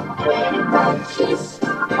crunches, when it crunches,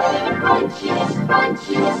 when it crunches,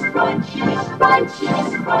 crunches, crunches,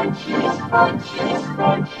 crunches, crunches,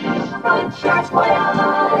 crunches, crunches, crunch. That's what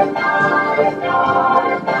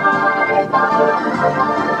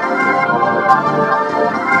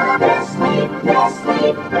Nestle,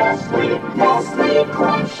 Nestle, Nestle, Nestle,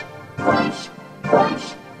 crunch, crunch, crunch,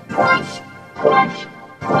 crunch, crunch,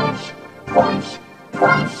 crunch, crunch,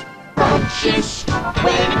 crunch. Crunches,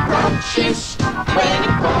 when it crunches, when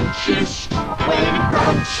it crunches, when it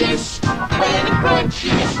crunches, when it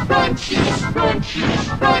crunches, crunches, crunches,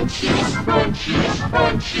 crunches, crunches,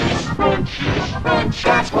 crunches, crunches, crunch.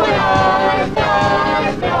 That's what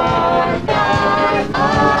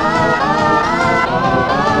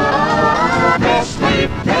Nestle,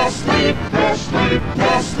 Nestle, Nestle,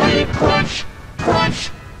 Nestle, crunch, crunch,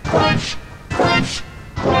 crunch, crunch,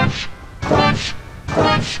 crunch, crunch,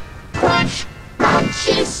 crunch, crunch.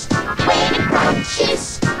 Crunches, when it crunches,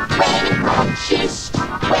 when it crunches,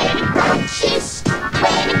 when it crunches,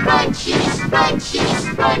 when it crunches, crunches,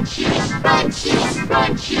 crunches,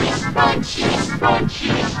 crunches, crunches,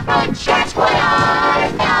 crunches, crunches, crunch. That's what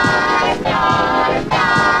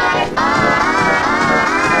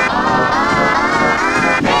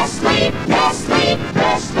Nestle, Nestle,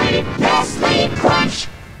 Nestle, Nestle, crunch,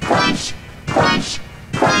 crunch, crunch,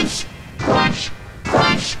 crunch, crunch,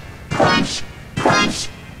 crunch, crunch, crunch.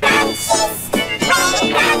 Crunches,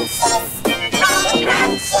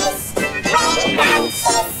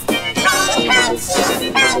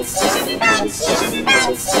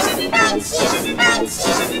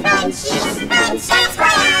 crunches, crunches, crunches,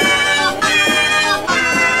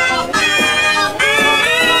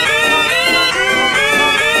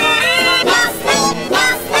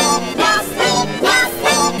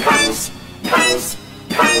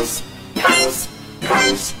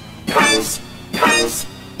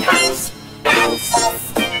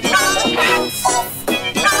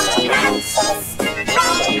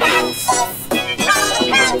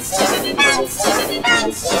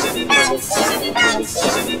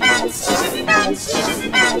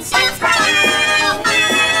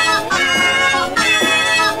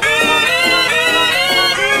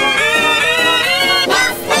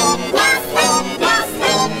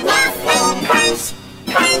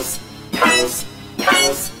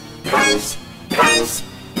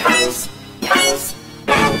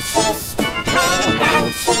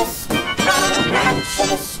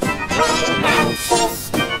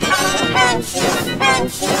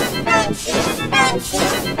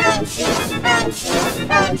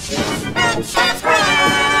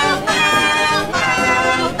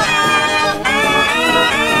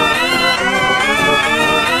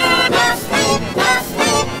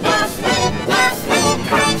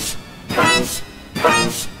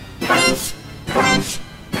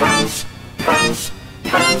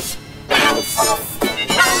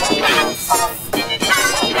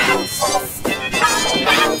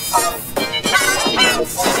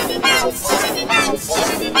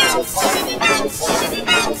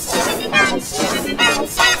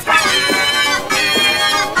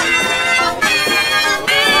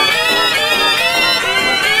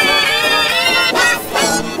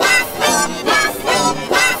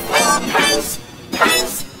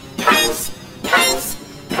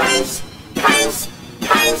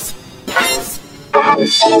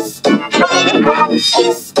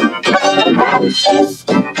 crunches, crunches, crunches,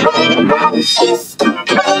 crunches,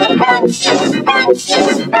 crunches,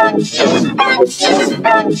 crunches, crunches, crunches,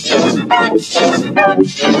 crunches,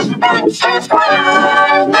 crunches, crunches, crunch,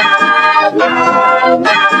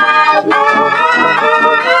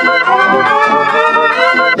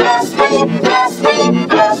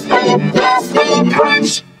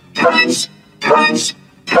 crunch,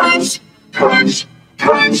 crunch, crunch,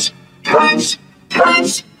 crunch, crunch, crunch,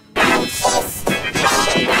 crunch.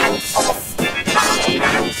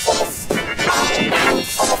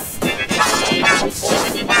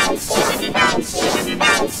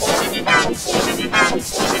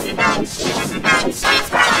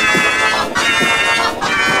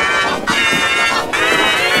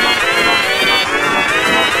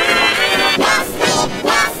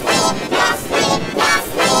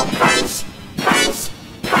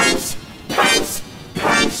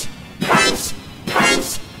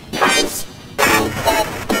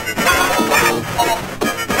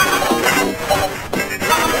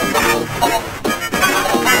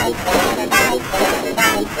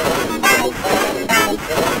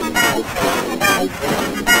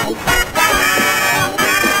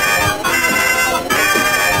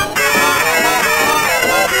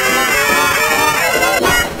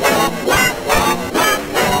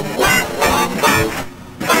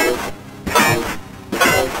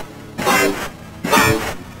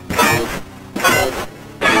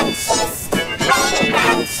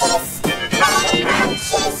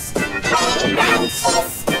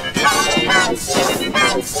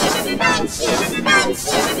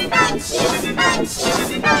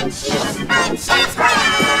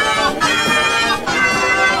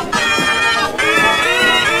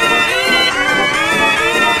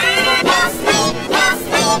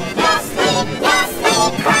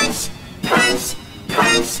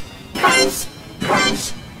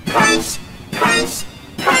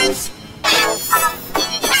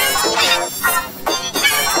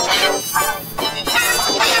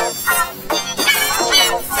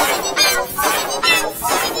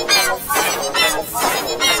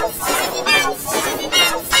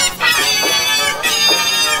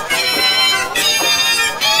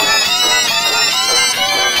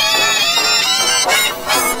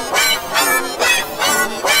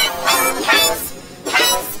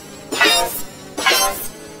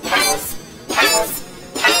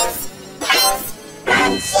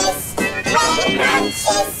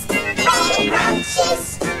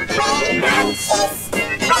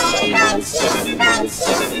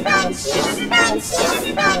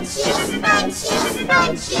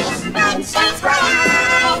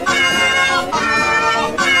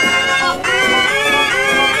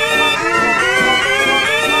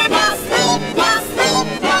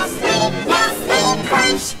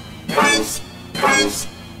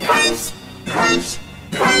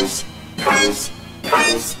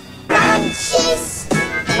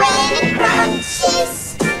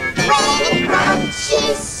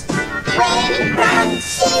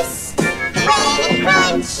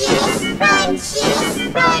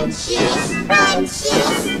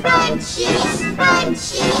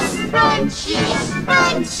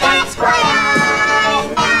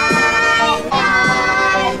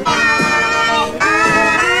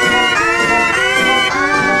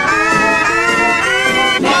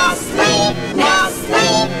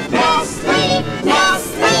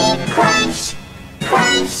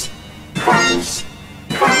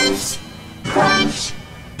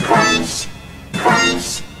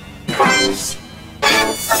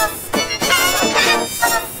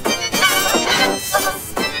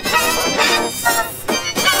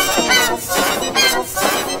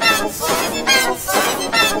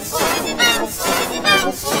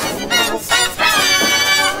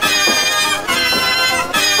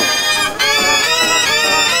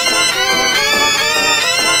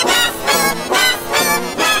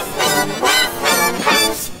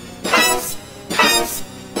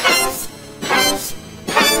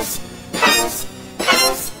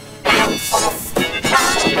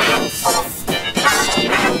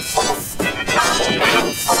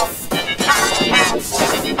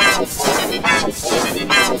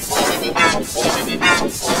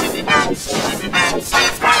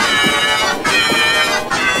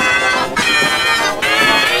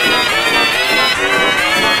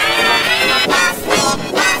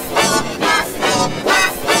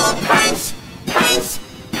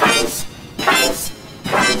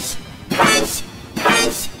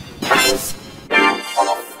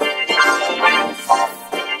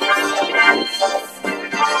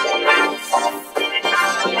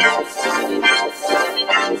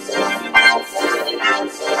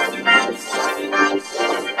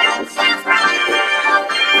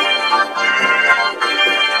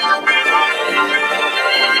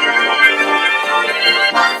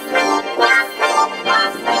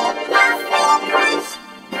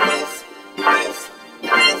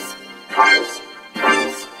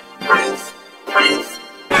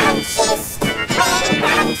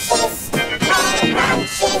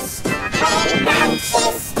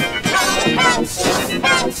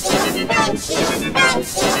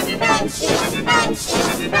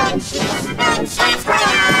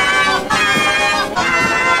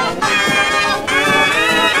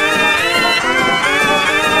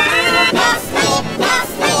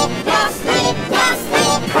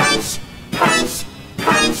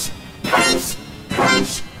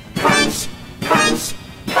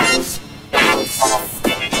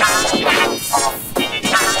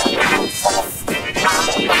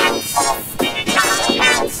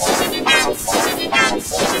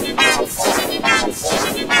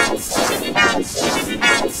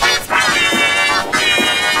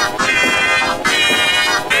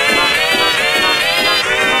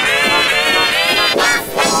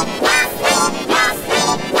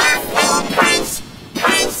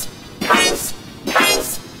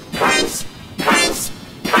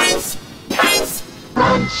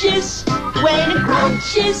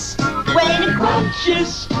 crunches, when it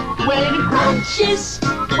crunches, when it crunches,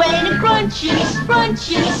 when it crunches,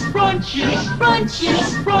 crunches, crunches,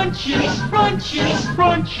 crunches, crunches, crunches,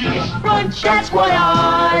 crunches, crunch. That's what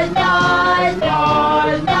I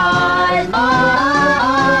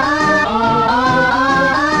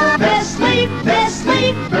Nestle,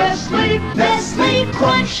 Nestle, Nestle, Nestle,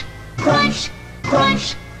 crunch, crunch,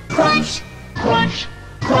 crunch, crunch, crunch,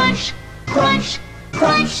 crunch, crunch,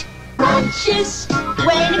 crunch, crunches,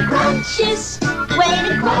 when it crunches, when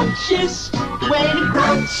it crunches, when it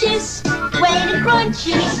crunches, when it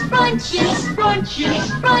crunches, crunches,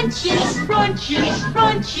 crunches, crunches, crunches,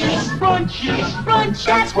 crunches, crunches, crunch.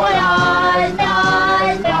 That's what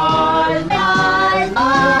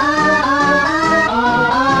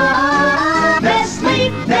Nestle,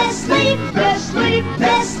 Nestle, Nestle,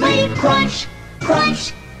 Nestle, crunch,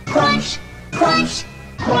 crunch, crunch, crunch,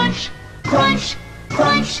 crunch, crunch,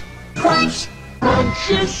 crunch, crunch,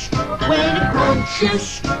 crunches, when it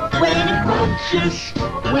crunches, when it crunches,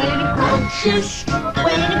 when it crunches,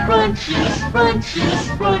 when it crunches, crunches,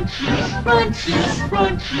 crunches,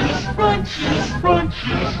 crunches, crunches,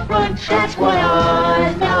 crunches, crunches, crunch. That's what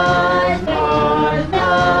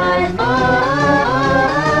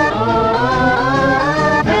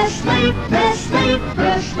Nestle, Nestle,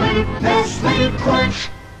 Nestle, Nestle, crunch,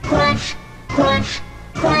 crunch, crunch,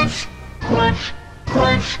 crunch, crunch,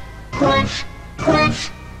 crunch, crunch,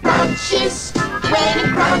 crunch, crunches, when it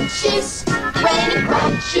crunches, when it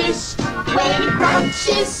crunches, when it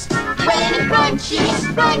crunches, when it crunches,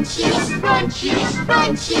 crunches, crunches,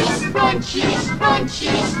 crunches, crunches,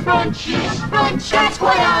 crunches, crunches, crunch. That's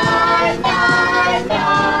what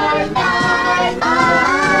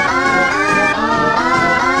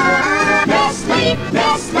Nestle,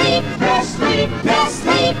 Nestle, Nestle,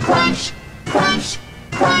 Nestle, crunch, crunch,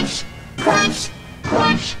 crunch, crunch,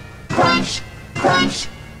 crunch, crunch, crunch,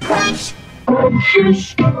 crunch,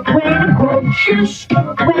 crunches, when it crunches,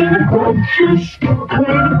 when it crunches, when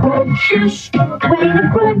it crunches, when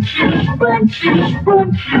it crunches, crunches,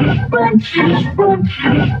 crunches,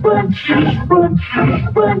 crunches, crunches, crunches,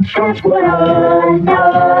 crunches, crunch. That's what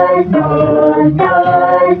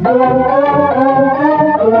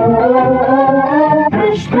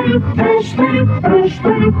Nestle, Nestle,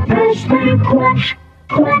 Nestle, Nestle, crunch,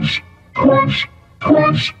 crunch, crunch,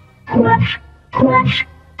 crunch, crunch, crunch,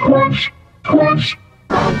 crunch, crunch,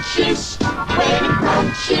 crunches, when it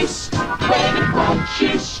crunches, when it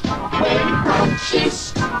crunches, when it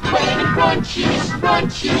crunches, when it crunches,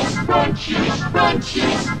 crunches,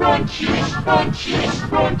 crunches, crunches, crunches, crunches,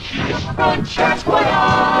 crunches, crunch. That's what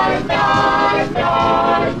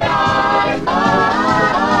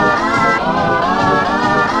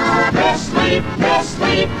Nestle,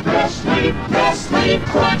 Nestle, Nestle, Nestle,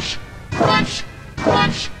 crunch, crunch,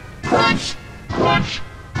 crunch, crunch, crunch,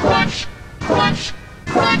 crunch, crunch,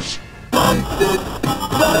 crunch.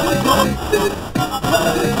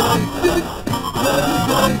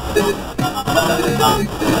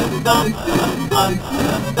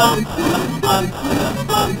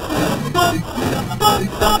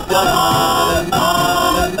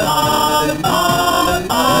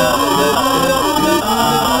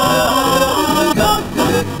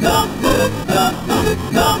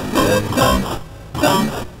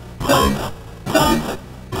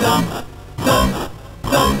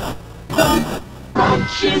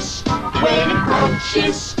 Crunches, when it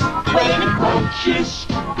crunches, when it crunches,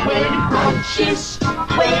 when it crunches,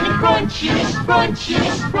 when it crunches,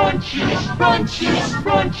 crunches, crunches,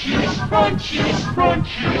 crunches, crunches, crunches,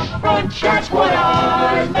 crunches, crunch. That's what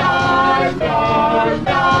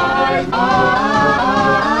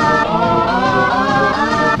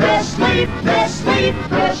Nestle, Nestle,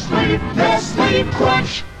 Nestle, Nestle,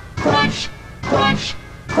 crunch, crunch, crunch,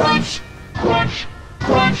 crunch, crunch,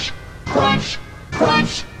 crunch, crunch,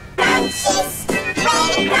 crunch, crunches, when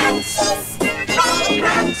it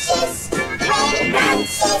crunches, when it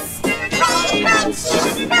crunches, when it crunches,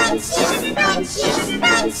 when it crunches, crunches,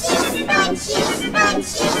 crunches, crunches, crunches,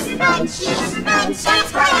 crunches, crunches, crunch. That's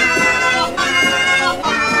what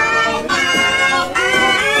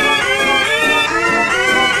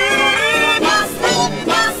Nestle,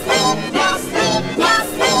 Nestle, Nestle,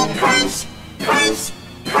 Nestle, crunch, crunch,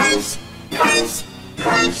 crunch, crunch,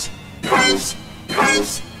 crunch, crunch,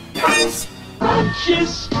 crunch, crunch,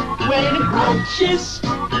 crunches, when it crunches,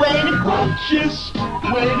 when it crunches,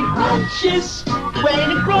 when it crunches,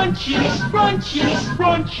 when it crunches, crunches,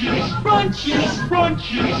 crunches, crunches,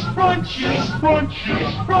 crunches, crunches,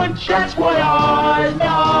 crunches, crunch. That's what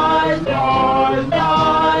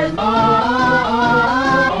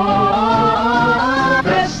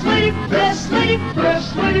Nestle, Nestle,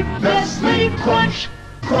 Nestle, Nestle, crunch,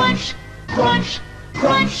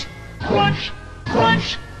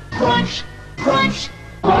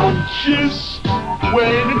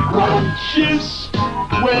 crunches,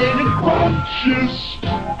 when it crunches,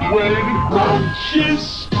 when it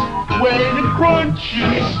crunches, when it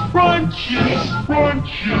crunches, crunches,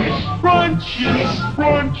 crunches, crunches,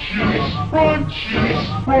 crunches, crunches,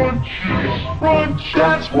 crunches, crunch.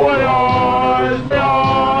 That's what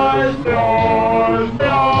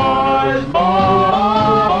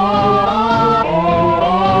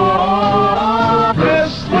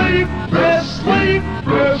Nestle, Nestle,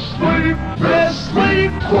 Nestle, Nestle,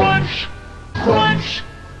 crunch, crunch,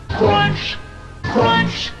 crunch,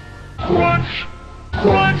 crunch, crunch,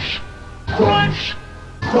 crunch, crunch,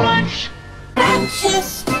 crunch. Crunches,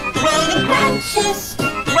 when it crunches,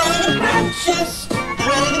 when it crunches,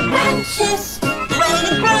 when it crunches, when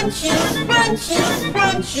it crunches,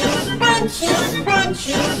 crunches, crunches,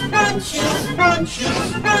 crunches, crunches, crunches,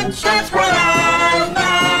 crunches, crunch. That's what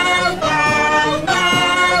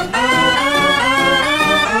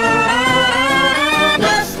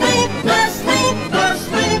Nestle, Nestle,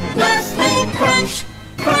 Nestle, Nestle, crunch,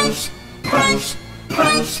 crunch, crunch,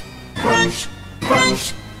 crunch, crunch,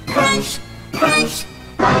 crunch, crunch, crunch.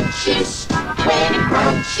 Crunches, when it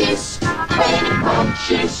crunches, when it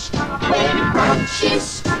crunches, when it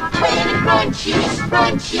crunches, when it crunches,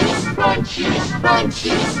 crunches, crunches,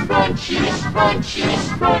 crunches, crunches,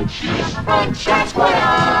 crunches, crunches, crunch. That's what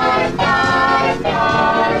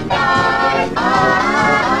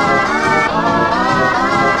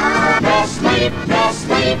Nestle,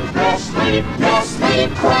 Nestle, Nestle, Nestle,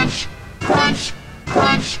 crunch, crunch,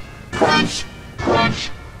 crunch, crunch,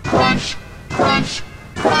 crunch, crunch, crunch,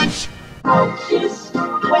 crunch. Crunches,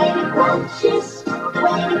 when it crunches,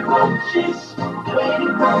 when it crunches, when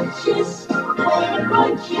it crunches, when it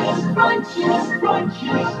crunches, crunches,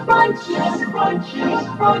 crunches, crunches,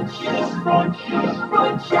 crunches, crunches, crunches,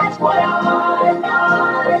 crunch. That's what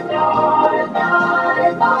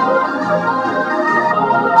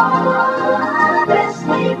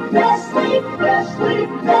Nestle, Nestle, Nestle,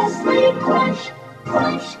 Nestle, crunch,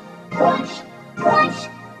 crunch, crunch, crunch,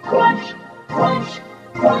 crunch, crunch,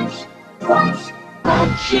 crunch, crunch.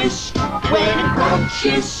 Crunches, when it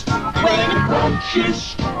crunches, when it crunches,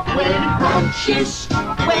 when it crunches,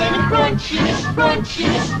 when it crunches,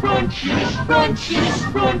 crunches, crunches, crunches,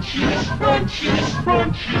 crunches, crunches,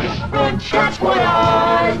 crunches, crunch. That's what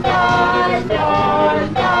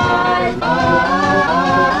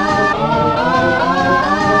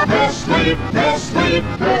Nestle, Nestle,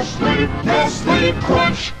 Nestle, Nestle,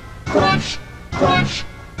 crunch, crunch, crunch,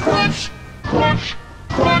 crunch, crunch,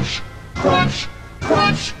 crunch, crunch,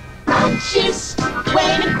 crunch. Crunches,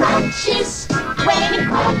 when it crunches, when it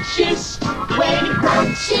crunches, when it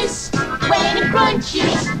crunches, when it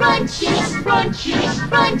crunches, crunches, crunches,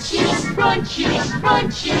 crunches, crunches,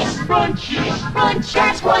 crunches, crunches, crunch.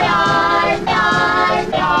 That's what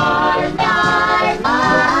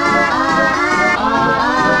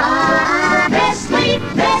Nestle,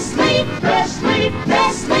 Nestle, Nestle,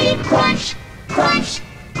 Nestle, crunch, crunch,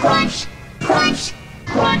 crunch, crunch,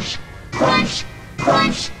 crunch, crunch,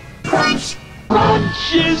 crunch, crunch.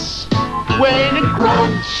 Crunches, when it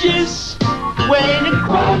crunches, when it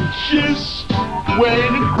crunches,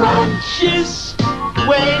 when it crunches,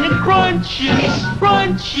 when it crunches,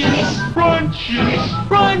 crunches, crunches,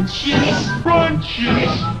 crunches, crunches,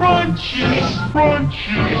 crunches,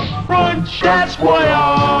 crunches, crunch. That's what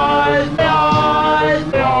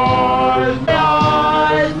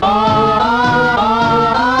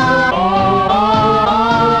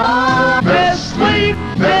Nestle,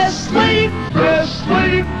 Nestle,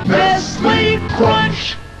 Nestle, Nestle, crunch,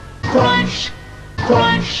 crunch,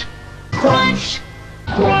 crunch, crunch,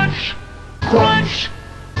 crunch, crunch,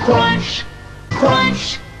 crunch,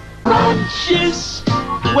 crunch. Crunches,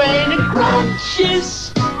 when it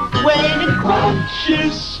crunches, when it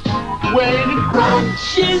crunches, when it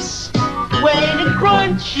crunches, when it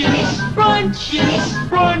crunches, crunches,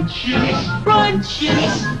 crunches,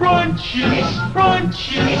 crunches, crunches,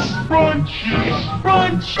 crunches, crunches,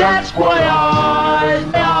 crunch. That's what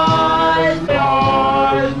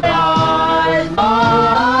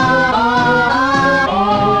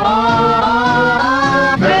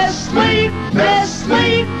Nestle,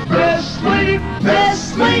 Nestle, Nestle,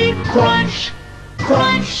 Nestle, crunch,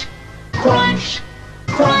 crunch, crunch,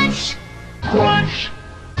 crunch, crunch,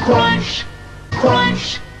 crunch,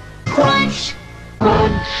 crunch, crunch.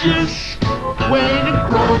 Crunches, when it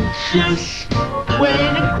crunches,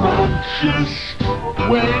 when it crunches,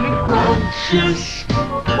 when it crunches,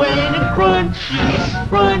 when it crunches,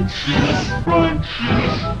 crunches,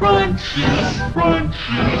 crunches, crunches,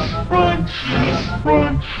 crunches, crunches,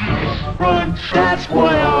 crunches, crunch. That's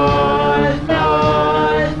what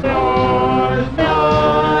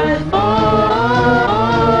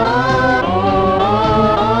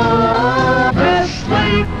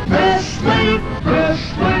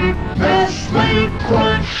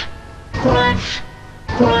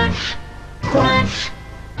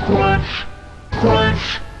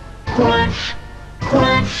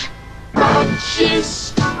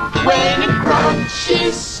crunches, when it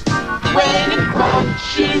crunches, when it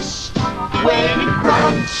crunches, when it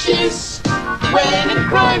crunches, when it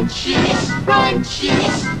crunches,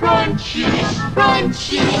 crunches, crunches,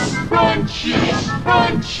 crunches, crunches,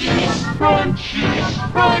 crunches, crunches,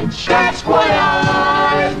 crunch. That's what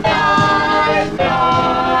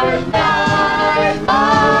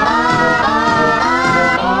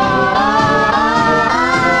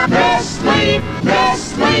Nestle,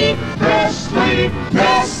 Nestle, Nestle,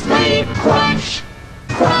 Nestle, crunch,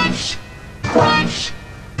 crunch, crunch,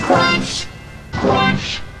 crunch,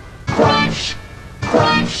 crunch, crunch,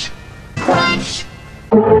 crunch, crunch.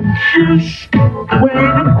 Crunches, when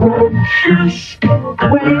it crunches,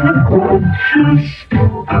 when it crunches,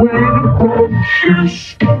 when it crunches,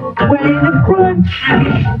 when it crunches,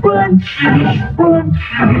 crunches, crunches,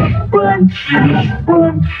 crunches, crunches,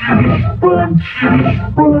 crunches,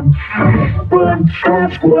 crunches, crunch.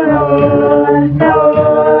 That's what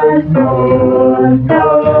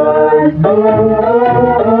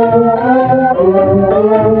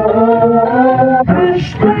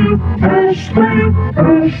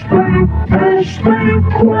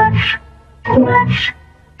crunch, crunch,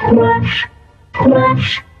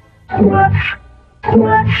 crunch, crunch,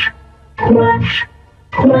 crunch, crunch, crunch,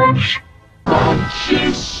 crunch.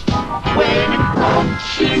 Crunches, when it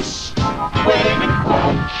crunches, when it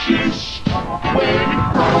crunches, when it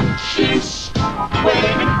crunches,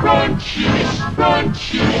 when it crunches,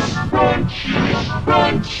 crunches, crunches,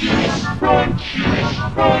 crunches, crunches,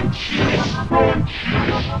 crunches,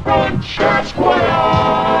 crunches, crunch. That's what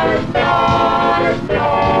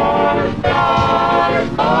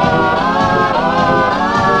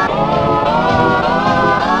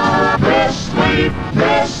Nestle,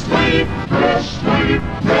 Nestle,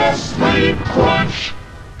 Nestle, crunch,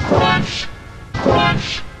 crunch,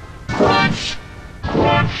 crunch, crunch,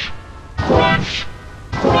 crunch, crunch,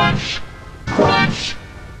 crunch, crunch.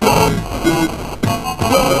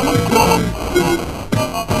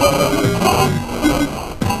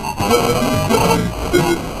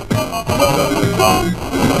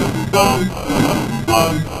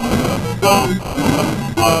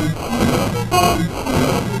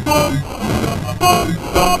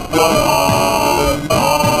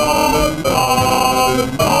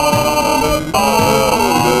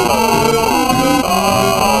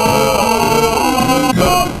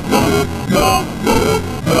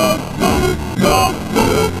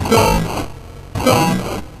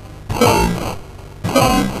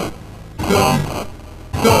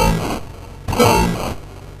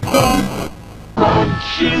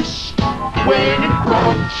 Crunches, when it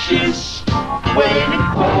crunches, when it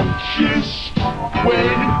crunches,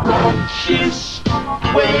 when it crunches,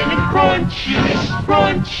 when it crunches,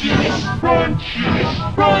 crunches, crunches,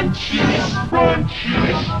 crunches,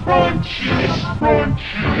 crunches, crunches,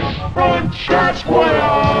 crunches, crunch. That's what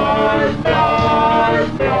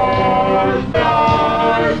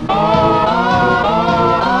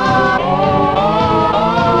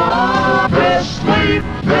Nestle,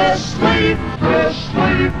 Nestle,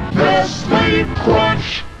 Nestle, crunch,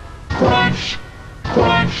 crunch,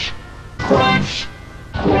 crunch, crunch,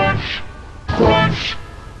 crunch, crunch,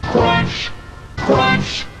 crunch, crunch.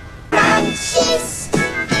 Crunches, when it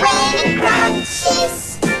crunches,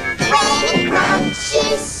 when it crunches,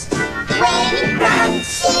 when it crunches,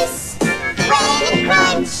 when it crunches,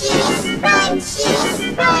 crunches, crunches,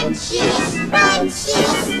 crunches,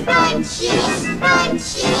 crunches,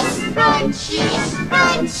 crunches, crunches, crunch. That's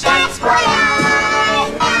what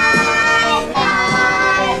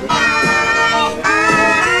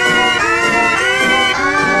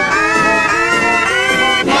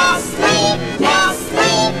Nestle,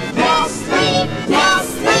 Nestle, Nestle,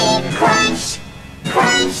 Nestle, crunch,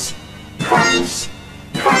 crunch, crunch, crunch,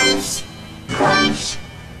 crunch, crunch,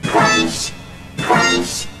 crunch,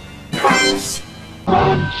 crunch.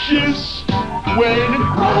 Crunches, when it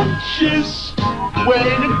crunches,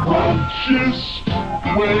 when it crunches,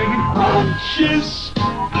 when it crunches,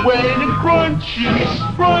 when it crunches,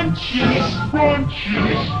 crunches,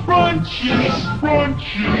 crunches, crunches,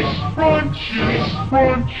 crunches, crunches,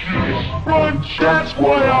 crunches, crunch. That's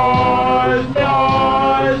what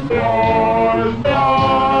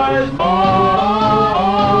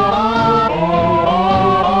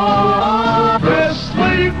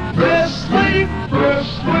Nestle, Nestle,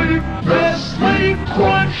 Nestle, Nestle,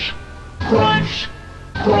 crunch, crunch,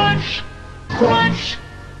 crunch, crunch,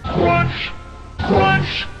 crunch,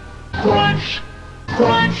 crunch, crunch,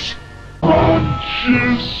 crunch.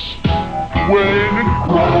 Crunches, when it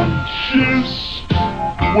crunches,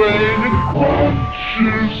 when it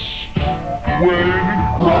crunches, when it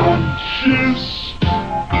crunches,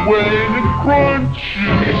 when it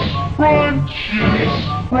crunches, crunches,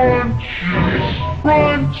 crunches,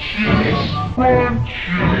 crunches, crunches,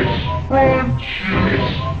 crunches,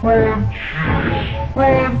 crunches,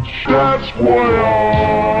 crunches. That's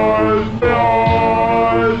why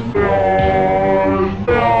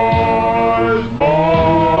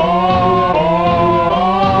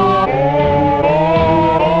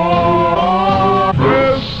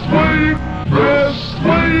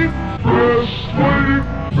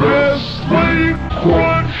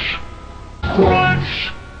crunch,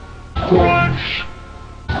 crunch, crunch,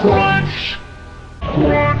 crunch,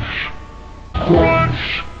 crunch, crunch,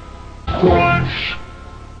 crunch,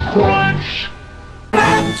 crunch.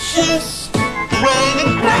 Crunches, when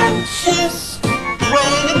it crunches,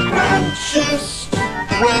 when it crunches,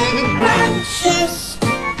 when it crunches,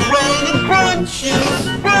 when it crunches,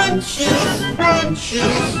 crunches,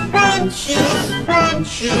 crunches, crunches,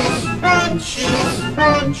 crunches, crunches,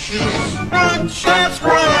 crunches, crunches. That's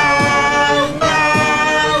what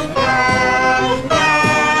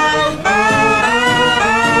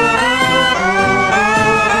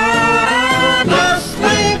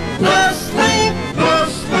Nestle, Nestle,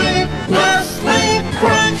 Nestle, Nestle.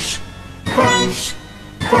 Crunch, crunch,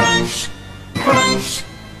 crunch, crunch,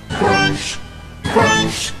 crunch,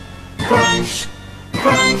 crunch, crunch,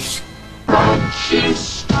 crunch.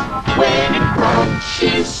 Crunches, when it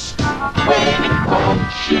crunches, when it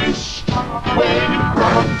crunches, when it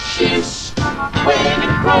crunches, when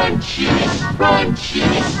it crunches,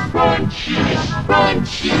 crunches, crunches,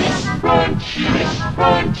 crunches, crunches,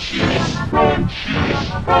 crunches, crunches,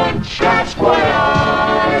 crunches. That's what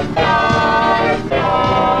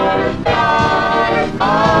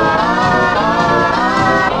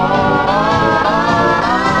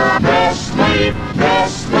Nestle,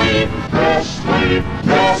 Nestle, Nestle,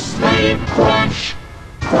 Nestle. Crunch,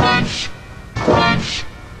 crunch, crunch,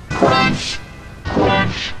 crunch,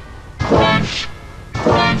 crunch, crunch,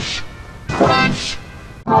 crunch, crunch.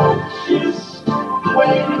 Crunches,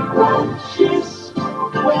 when it crunches,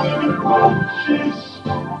 when it crunches,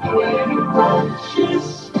 when it crunches,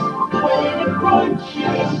 when it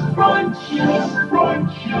crunches, crunches,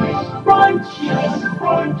 crunches,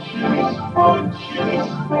 crunches, crunches, crunches,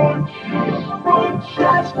 crunches, crunches.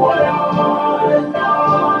 That's what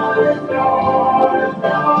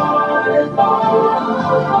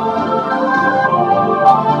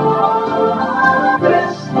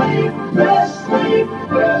Nestle, Nestle,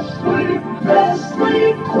 Nestle,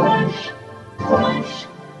 Nestle. Crunch, crunch,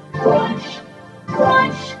 crunch,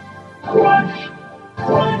 crunch, crunch,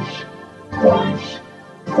 crunch, crunch,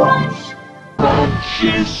 crunch.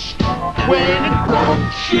 Crunches, when it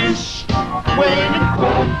crunches, when it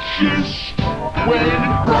crunches, when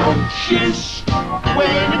it crunches,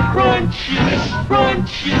 when it crunches,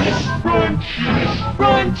 crunches, crunches,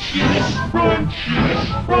 crunches,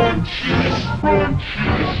 crunches, crunches,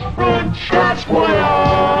 crunches, crunches. That's what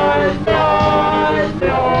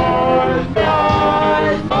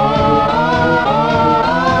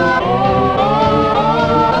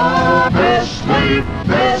Nestle,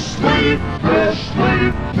 Nestle,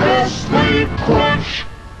 Nestle, Nestle. Crunch,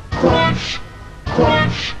 crunch,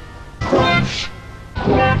 crunch, crunch,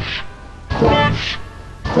 crunch, crunch,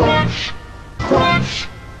 crunch, crunch.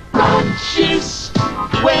 Crunches,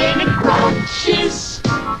 when it crunches,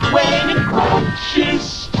 when it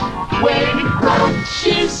crunches, when it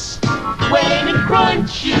crunches, when it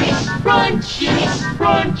crunches, crunches,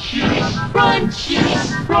 crunches, crunches,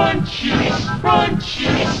 crunches, crunches,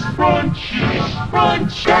 crunches,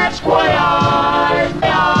 crunches. That's what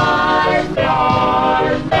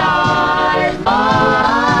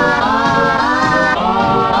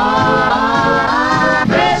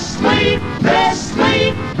Nestle,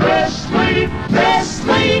 Nestle, Nestle,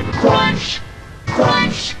 Nestle. Crunch,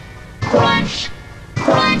 crunch, crunch,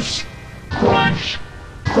 crunch, crunch,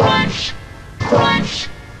 crunch,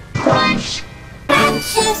 crunch, crunch.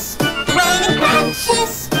 Crunches, when it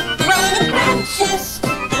crunches, when it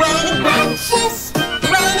crunches, when it crunches,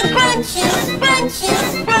 when it crunches,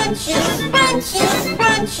 crunches, crunches,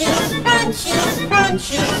 crunches, crunches, crunches,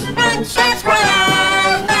 crunches, crunches. That's what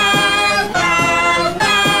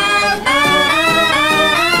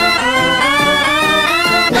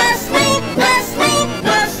Nestle, Nestle,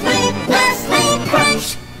 Nestle, Nestle. Crunch,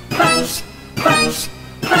 crunch, crunch,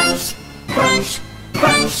 crunch, crunch,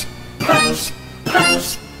 crunch, crunch, crunch.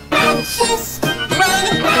 Crunches, when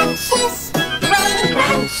it crunches, when it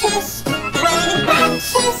crunches, when it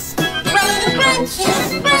crunches, when it crunches,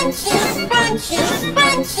 crunches, crunches,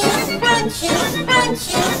 crunches, crunches,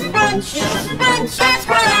 crunches, crunches, crunches. That's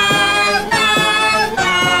what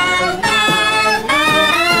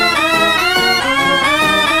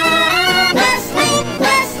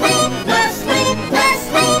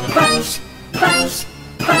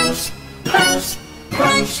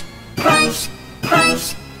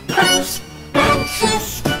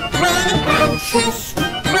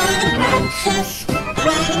Crunches,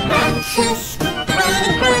 rain crunches,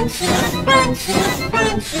 rain crunches, crunches, crunches,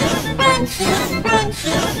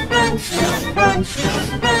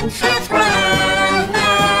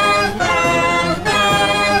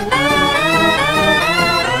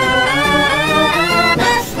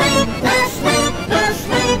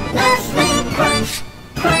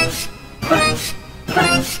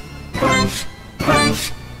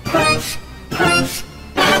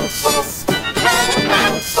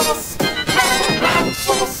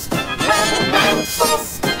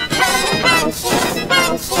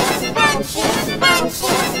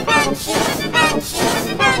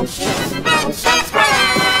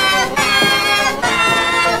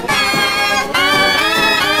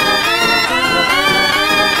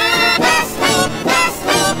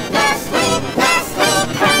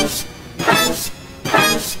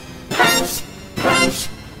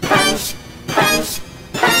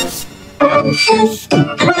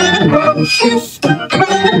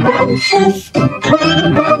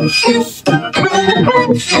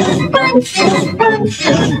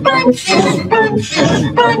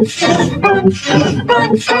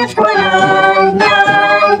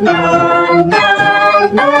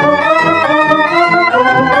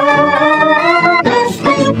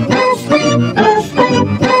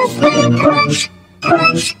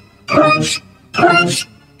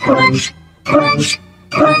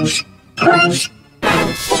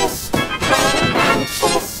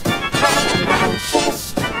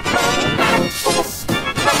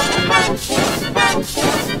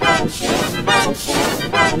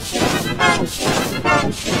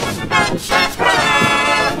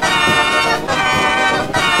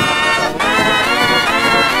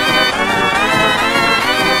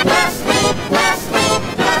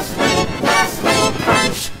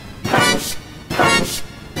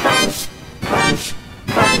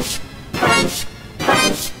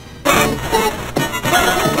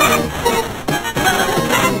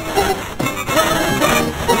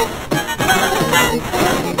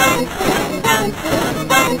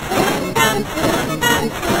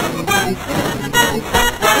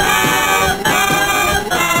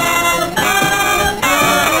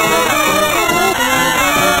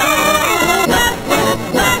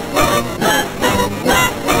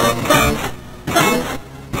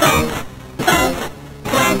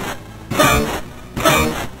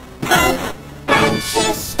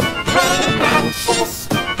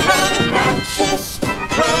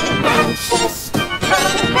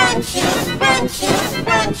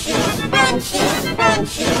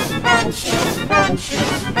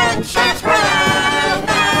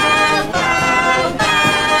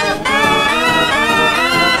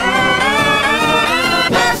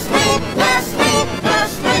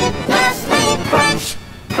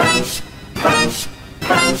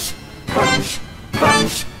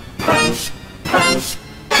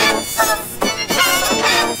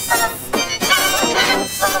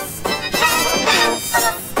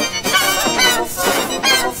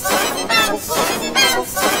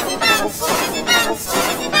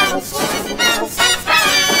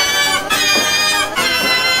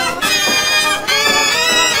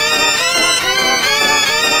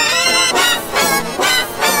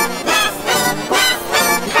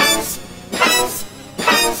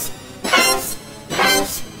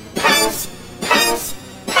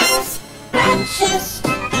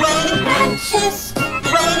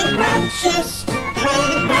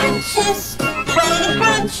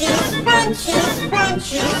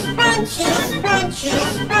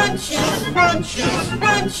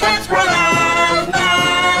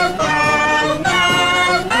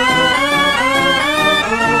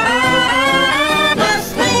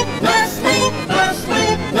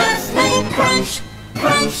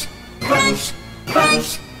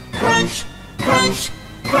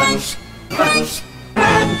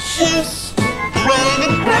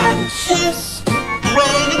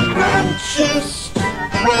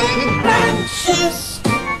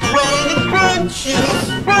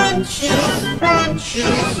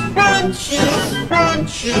 crunches,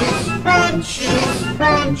 crunches, crunches,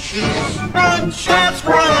 crunches, crunches,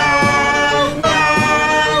 crunch.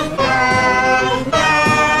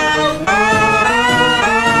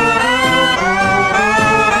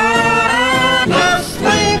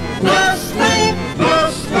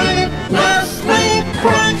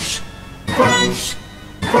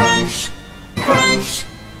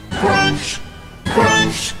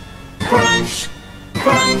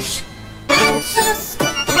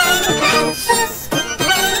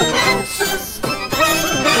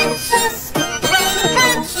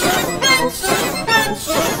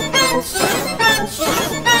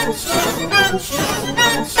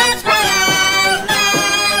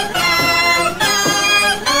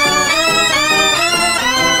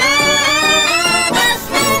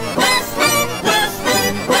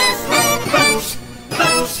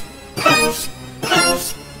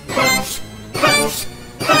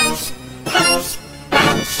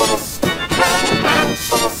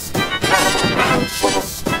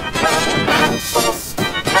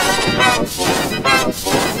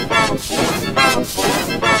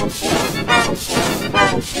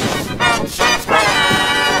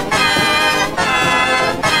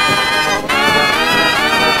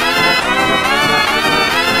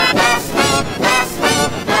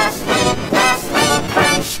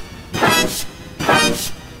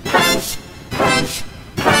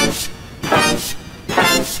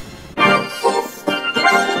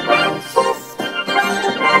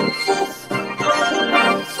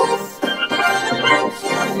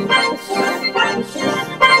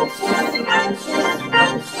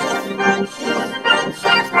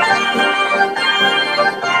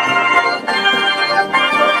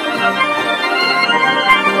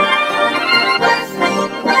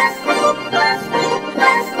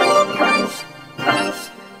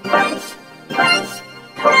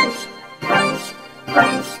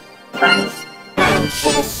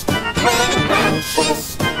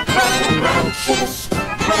 crunches,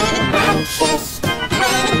 when it crunches,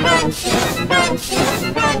 when it crunches, crunches,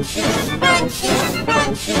 crunches,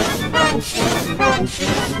 crunches, crunches,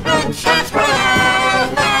 crunches, crunches, crunches.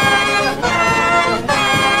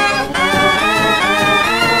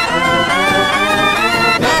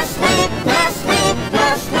 That's Nestle,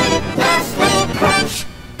 crunch,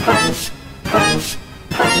 crunch, crunch,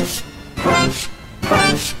 crunch, crunch,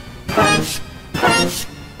 crunch, crunch, crunch.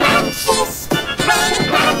 Crunches, when it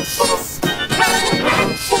crunches, when it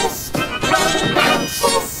crunches, when it crunches,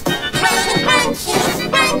 when it crunches,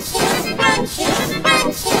 crunches,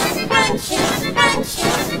 crunches, crunches,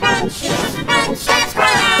 crunches, crunches, crunches,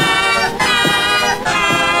 crunches.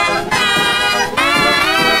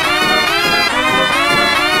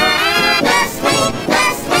 That's crunch,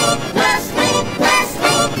 crunch,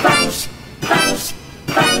 crunch,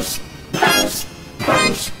 crunch, crunch, crunch,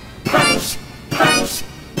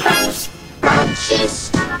 crunch, crunch.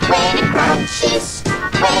 Crunches, when it crunches,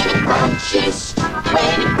 when it crunches, when it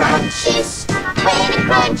crunches, when it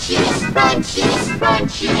crunches,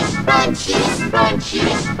 crunches, crunches, crunches,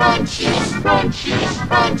 crunches, crunches,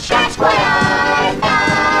 crunches, crunches. That's what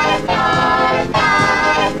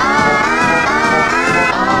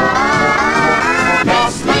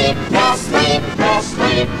Nestle, Nestle,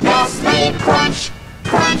 Nestle, Nestle, crunch,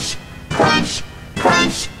 crunch, crunch,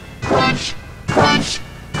 crunch, crunch, crunch,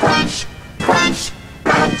 crunch, crunch.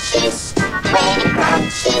 Crunches, when it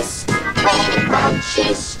crunches, when it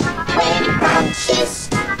crunches, when it crunches, when it crunches,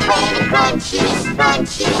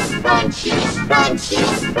 crunches, crunches,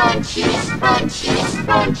 crunches, crunches,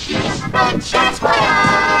 crunches, crunches, crunches. That's what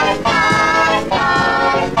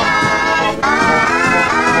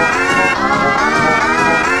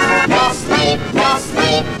Nestle,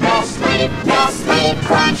 Nestle, Nestle, Nestle,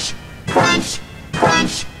 crunch, crunch,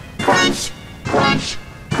 crunch, crunch, crunch,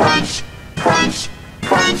 crunch, crunch,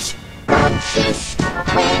 crunch. Crunches,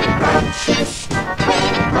 when it crunches, when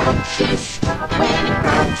it crunches, when it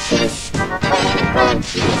crunches, when it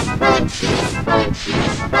crunches, crunches, crunches,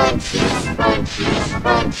 crunches, crunches,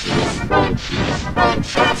 crunches, crunches,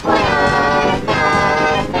 crunches. That's what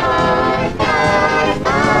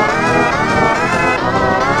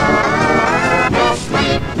Nestle,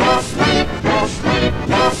 Nestle, Nestle,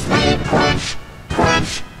 Nestle, crunch,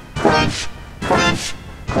 crunch, crunch, crunch,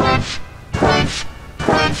 crunch, crunch,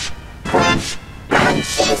 crunch, crunch.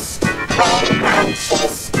 Crunches, when it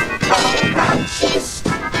crunches, when it crunches,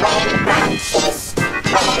 when it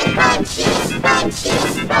crunches, when it crunches,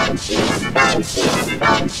 crunches, crunches,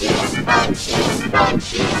 crunches, crunches,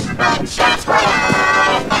 crunches, crunches, crunches. That's what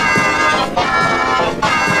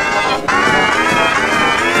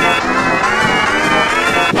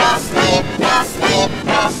Nestle, Nestle,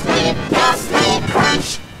 Nestle, Nestle, crunch,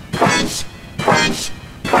 crunch, crunch,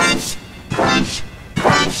 crunch, crunch,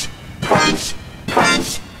 crunch, crunch,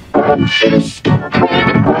 crunch. Crunches, when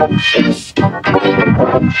it crunches, when it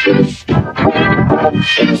crunches, when it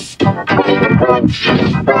crunches, when it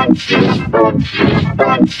crunches, crunches, crunches,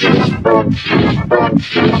 crunches,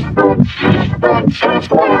 crunches, crunches, crunches,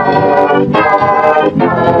 crunches.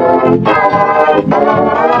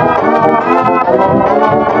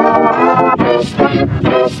 Nestle,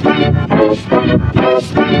 Nestle, Nestle,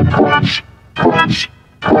 Nestle, crunch, crunch,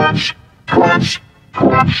 crunch, crunch,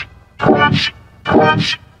 crunch, crunch,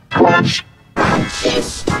 crunch, crunch.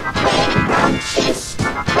 Crunches, when it crunches,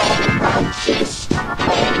 when it crunches, when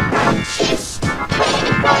it crunches, when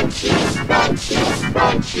it crunches,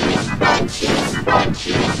 crunches, crunches,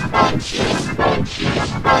 crunches, crunches, crunches,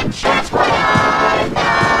 crunches, crunches.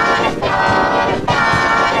 That's what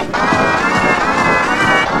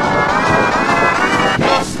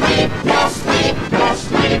Nestle, Nestle,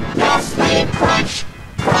 Nestle, Nestle, crunch,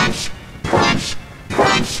 crunch, crunch,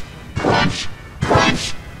 crunch, crunch,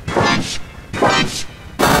 crunch, crunch, crunch.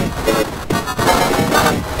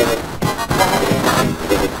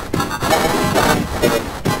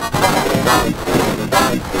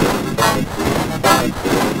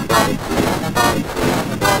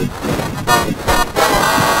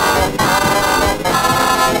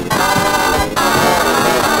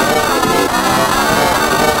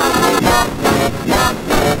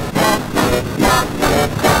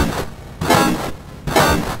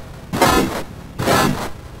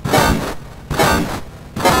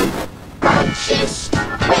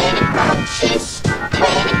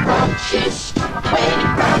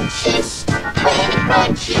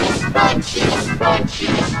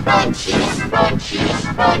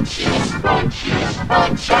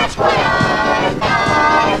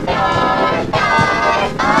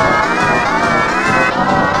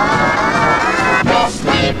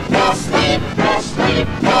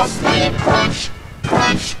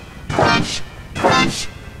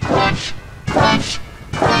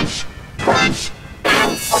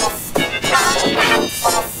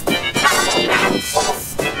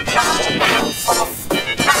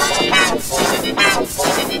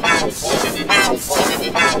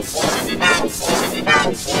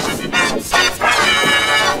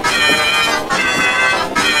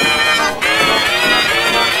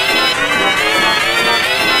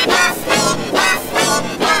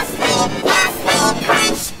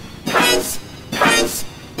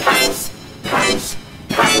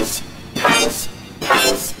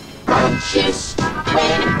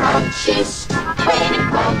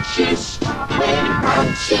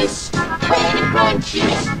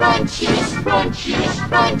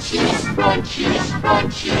 crunches,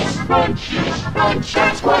 crunches, crunches, crunch.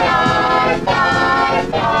 That's what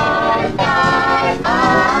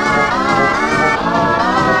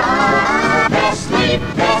Nestle,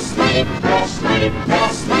 Nestle, Nestle,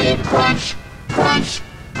 Nestle, crunch, crunch,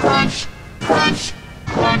 crunch, crunch,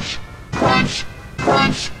 crunch,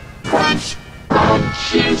 crunch, crunch, crunch.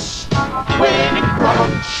 Crunches, when it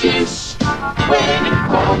crunches, when it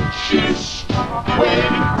crunches, when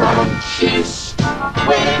it crunches,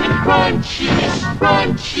 when it crunches,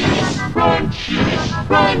 crunches,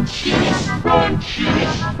 crunches,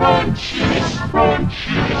 crunches, crunches,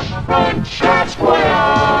 crunches, crunches, crunch. That's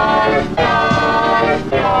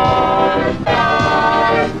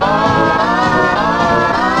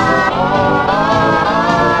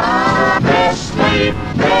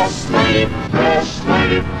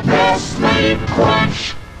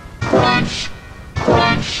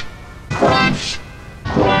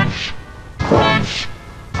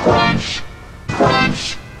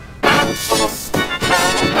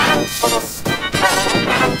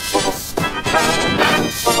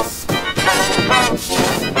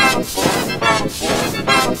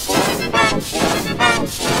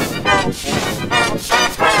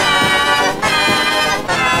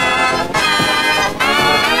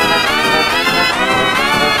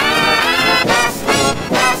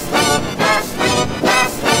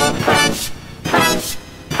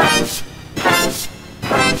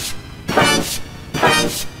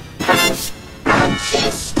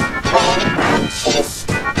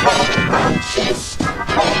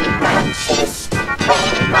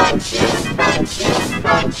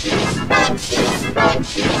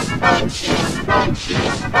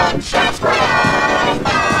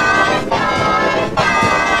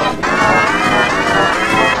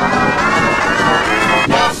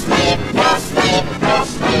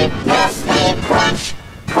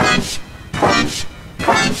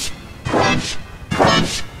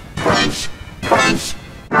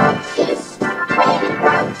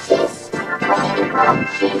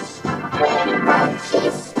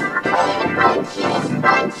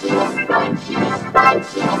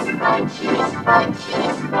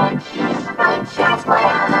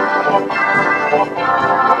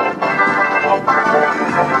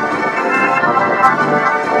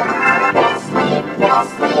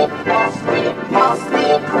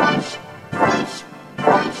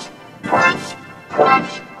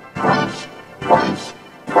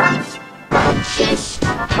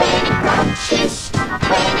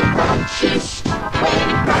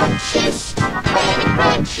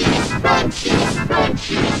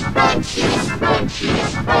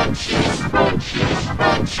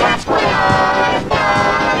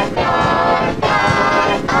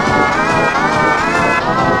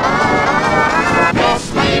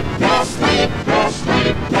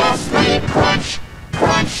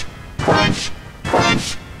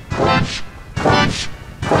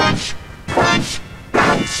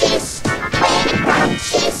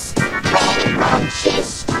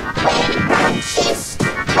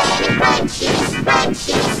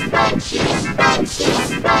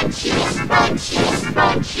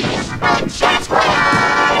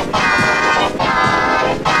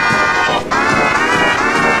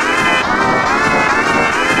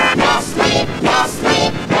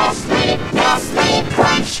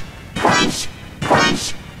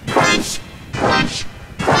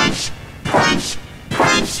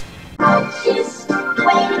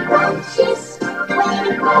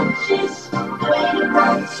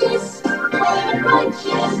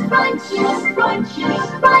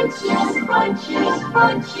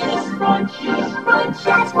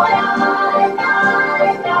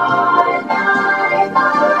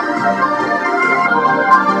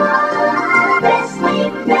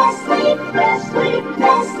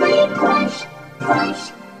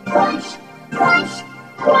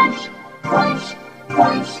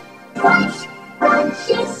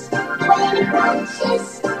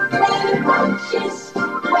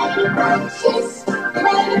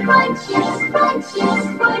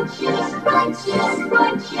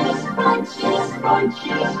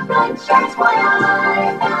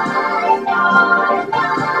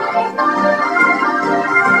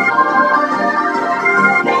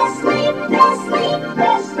Nestle, Nestle,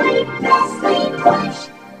 Nestle, Nestle, crunch,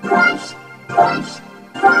 crunch, crunch,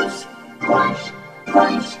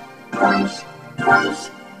 crunch, crunch,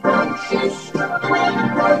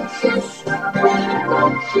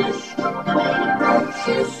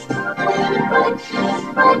 crunch, crunch,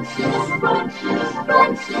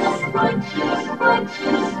 crunch.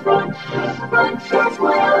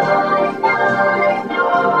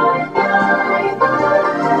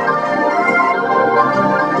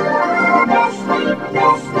 Nestle,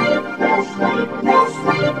 Nestle,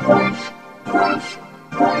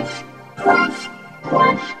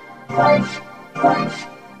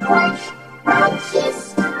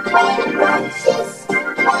 crunches,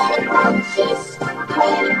 when it crunches,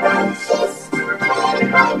 when it crunches, when it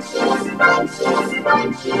crunches, crunches,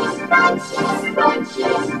 crunches,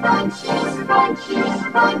 crunches, crunches, crunches,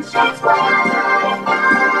 crunches, crunches. That's what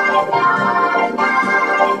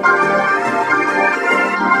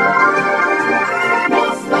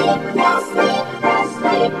Nestle, Nestle,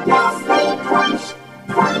 Nestle, Nestle, crunch,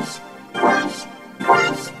 crunch, crunch,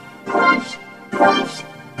 crunch, crunch, crunch,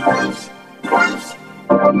 crunch, crunch.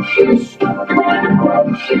 Crunches, crunches,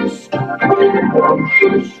 crunches, crunches,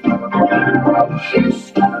 crunches, crunches, crunches, crunches, crunches,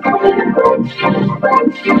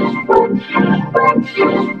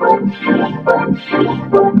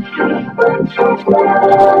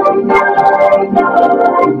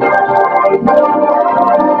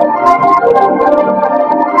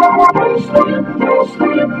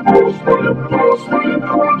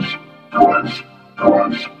 crunch, crunch,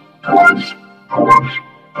 crunch,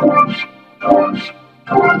 crunch, crunch, crunch,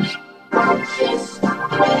 crunch. Crunches,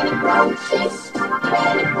 when it crunches, when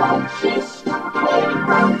it crunches, when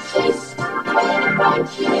it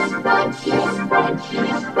crunches,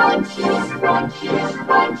 when it crunches, crunches, crunches, crunches,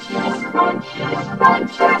 crunches, crunches, crunches,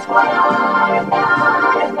 crunches. That's what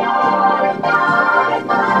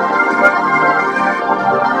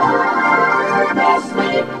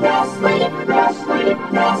Nestle, Nestle, Nestle,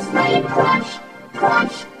 Nestle, crunch,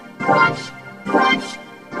 crunch, crunch, crunch,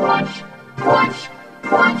 crunch, crunch,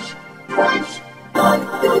 crunch, crunch.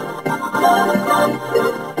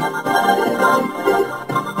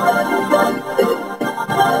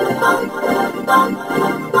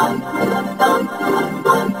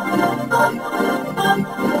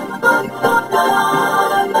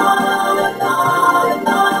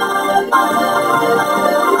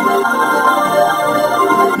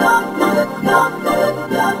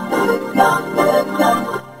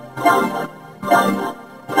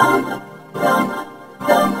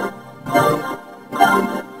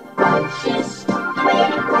 Crunches, when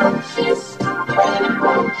it crunches, when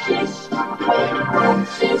it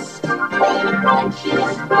crunches, when it crunches, when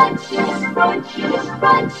it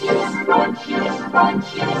crunches, crunches, crunches, crunches,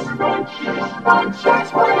 crunches, crunches, crunches, crunches.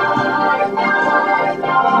 That's what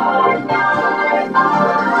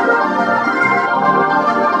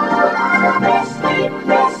Nestle,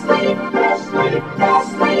 Nestle, Nestle,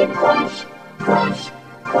 Nestle, crunch, crunch,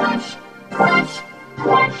 crunch, crunch,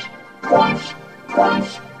 crunch, crunch,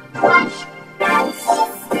 crunch, crunch.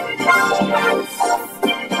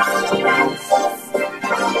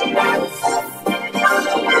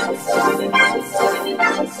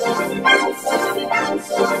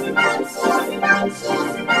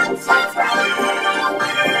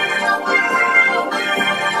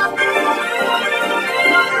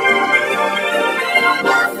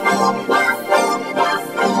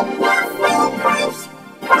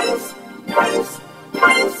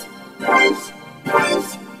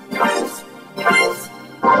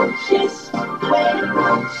 Crunches, when it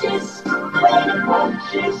crunches, when it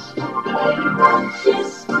crunches, when it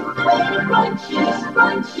crunches, when it crunches,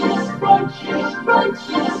 crunches, crunches,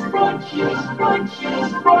 crunches, crunches, crunches,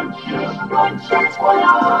 crunches, crunches. That's what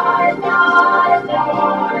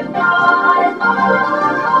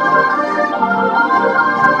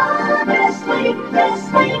Nestle,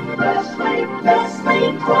 Nestle, Nestle, Nestle,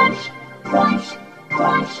 crunch, crunch,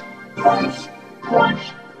 crunch, crunch, crunch,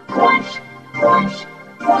 crunch, crunch,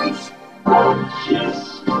 crunch.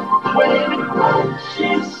 Crunches, when it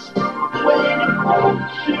crunches, when it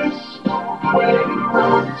crunches, when it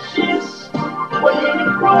crunches, when it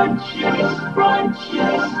crunches,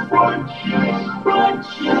 crunches, crunches,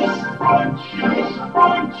 crunches, crunches,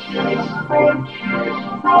 crunches, crunches,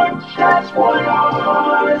 crunches. That's what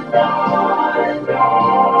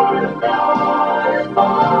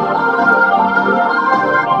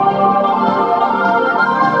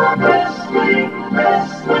Nestle,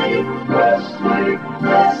 Nestle, Nestle,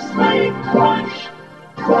 Nestle, crunch,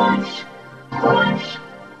 crunch, crunch,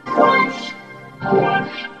 crunch,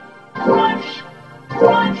 crunch, crunch,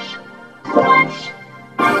 crunch, crunch.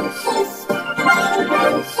 Crunches, crunches,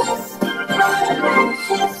 crunches,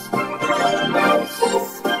 crunches, crunches,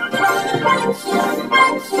 crunches,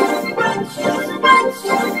 crunches, crunches,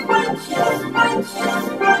 crunches, crunches,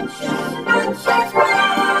 crunches,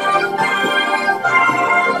 crunches.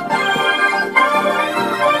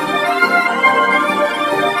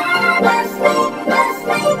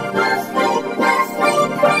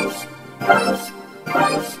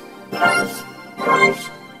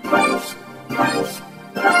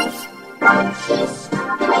 Crunches,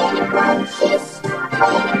 when it crunches,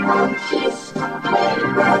 when it crunches, when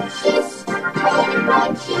it crunches, when it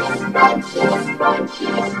crunches, crunches,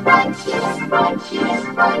 crunches, crunches, crunches,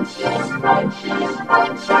 crunches, crunches,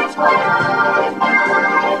 crunches. That's what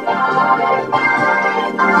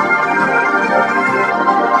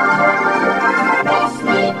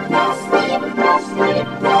Nestle, Nestle, Nestle,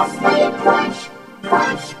 Nestle, crunch,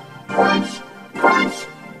 crunch, crunch, crunch,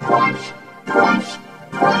 crunch, crunch,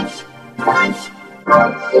 crunch, crunch,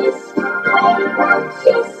 crunches, crunches,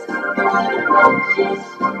 crunches,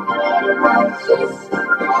 crunches, crunches,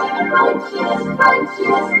 crunches,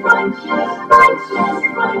 crunches, crunches,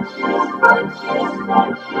 crunches,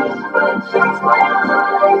 crunches, crunches, crunches. That's what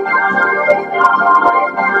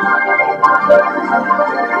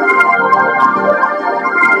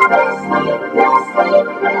Nestle, Nestle,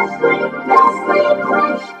 Nestle, Nestle,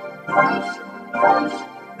 crunch, crunch, crunch,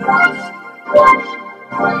 crunch, crunch,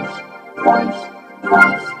 crunch, crunch,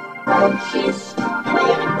 crunch, crunches, when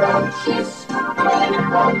it crunches, when it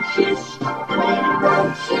crunches, when it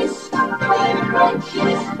crunches, when it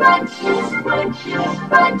crunches, crunches, crunches,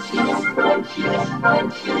 crunches,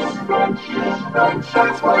 crunches, crunches,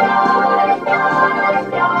 crunches, crunches. That's what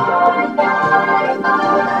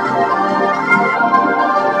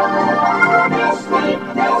Nestle,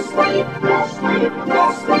 Nestle, Nestle,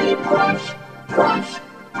 Nestle, crunch, crunch,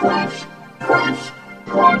 crunch, crunch,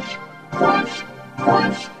 crunch, crunch,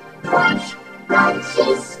 crunch, crunch,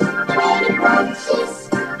 crunches, when it crunches,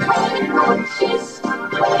 when it crunches,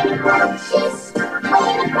 when it crunches, when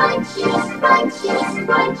it crunches, crunches,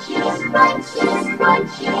 crunches,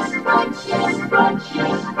 crunches, crunches,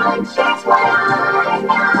 crunches, crunches, crunches.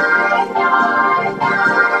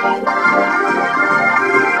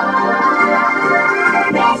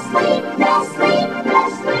 That's what Nestle, Nestle,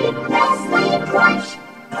 Nestle, Nestle, crunch,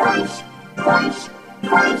 crunch, crunch,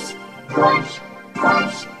 crunch, crunch,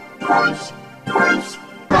 crunch, crunch, crunch,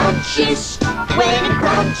 crunches, when it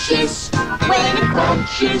crunches, when it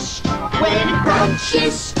crunches, when it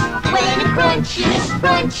crunches, when it crunches,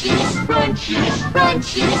 crunches, crunches,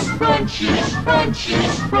 crunches, crunches,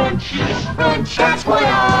 crunches, crunches, crunches. That's what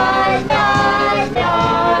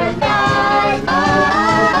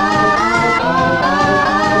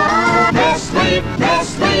Nestle,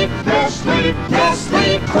 Nestle, Nestle,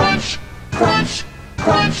 Nestle, crunch, crunch,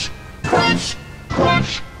 crunch, crunch,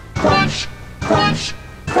 crunch, crunch, crunch,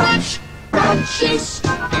 crunch, crunches,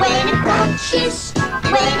 when it crunches,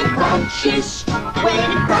 when it crunches,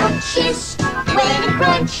 when it crunches, when it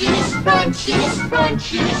crunches, crunches,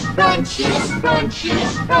 crunches, crunches,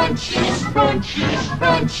 crunches, crunches,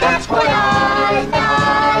 crunches, crunches. That's what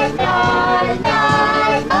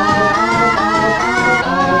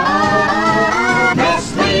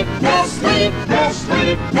Nestle, Nestle,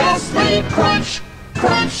 Nestle, Nestle, crunch,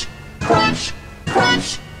 crunch, crunch,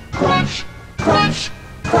 crunch, crunch, crunch,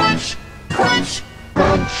 crunch, crunch,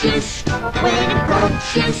 crunches, when it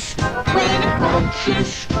crunches, when it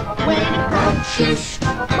crunches, when it crunches,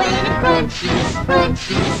 when it crunches,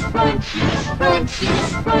 crunches, crunches,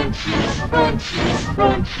 crunches, crunches,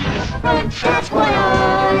 crunches, crunches, crunches. That's what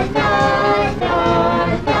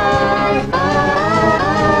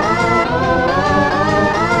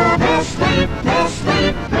Nestle, Nestle,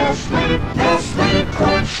 Nestle, Nestle,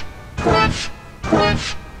 crunch, crunch, crunch,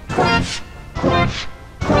 crunch, crunch,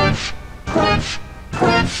 crunch, crunch,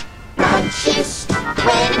 crunch, crunches,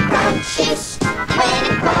 when it crunches, when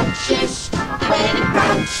it crunches, when it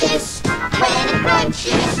crunches, when it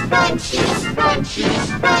crunches, crunches,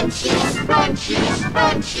 crunches, crunches,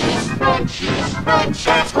 crunches, crunches, crunches,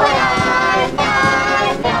 crunches. That's what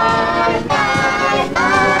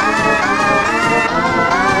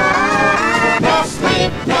Nestle,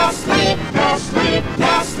 Nestle, Nestle,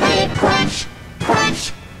 Nestle, crunch, crunch,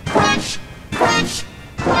 crunch, crunch,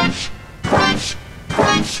 crunch, crunch,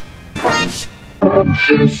 crunch, crunch,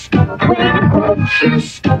 crunches, when it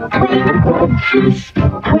crunches, when it crunches, when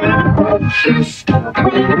it crunches,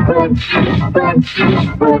 when it crunches, crunches,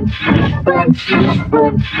 crunches, crunches,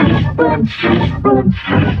 crunches, crunches,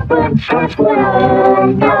 crunches, crunches. That's what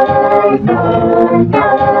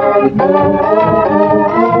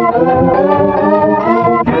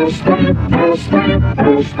Nestle, Nestle,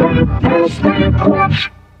 Nestle, Nestle, crunch,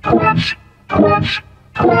 crunch, crunch,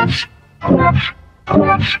 crunch, crunch,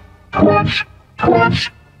 crunch, crunch,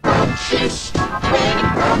 crunch, crunches, when it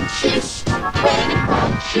crunches, when it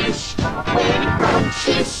crunches, when it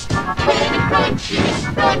crunches, when it crunches,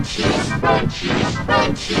 crunches, crunches,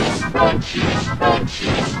 crunches,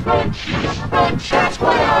 crunches, crunches, crunches, crunches. That's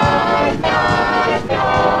what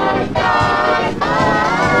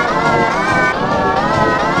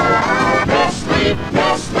Nestle,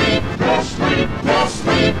 Nestle, Nestle,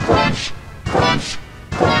 Nestle, crunch, crunch,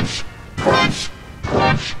 crunch, crunch,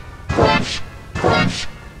 crunch, crunch, crunch,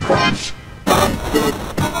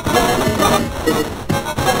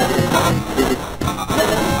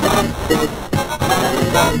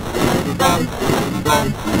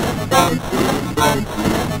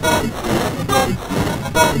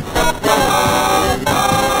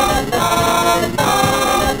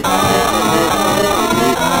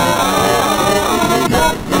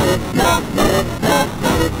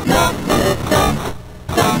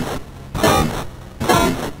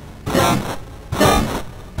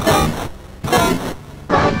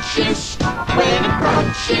 Crunches, when it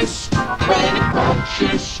crunches, when it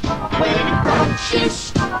crunches, when it crunches,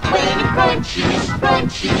 when it crunches,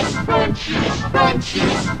 crunches,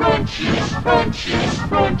 crunches, crunches, crunches,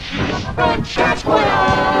 crunches, crunches, crunch. That's what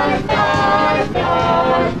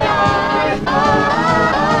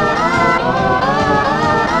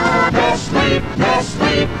Nestle,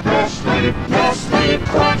 Nestle, Nestle, Nestle,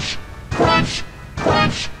 crunch, crunch,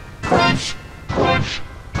 crunch, crunch, crunch,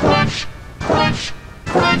 crunch, crunch.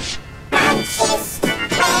 Crunch. Crunches,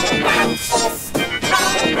 crunches, crunches,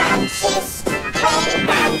 crunches, crunches,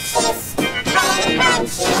 crunches,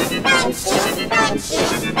 crunches, crunches, crunches,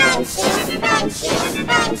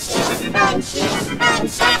 crunches, crunches,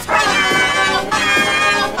 crunches, that's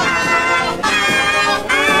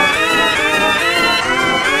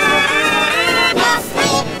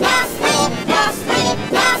Nestle, Nestle, Nestle, Nestle,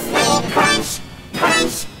 crunch, crunch, crunch,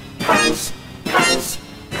 crunch,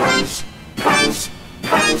 crunch, crunch,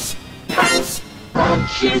 crunch, crunch.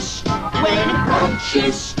 Crunches, when it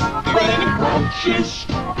crunches, when it crunches,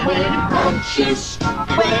 when it crunches,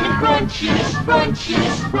 when it crunches, crunches,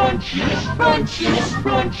 crunches, crunches,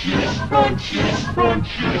 crunches, crunches,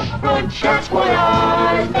 crunches, crunch. That's what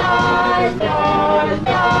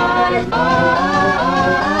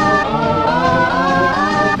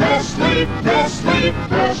Nestle, Nestle,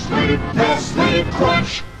 Nestle, Nestle,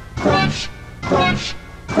 crunch, crunch, crunch,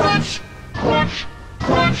 crunch, crunch,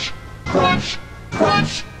 crunch, crunch,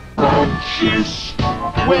 crunch. Crunches,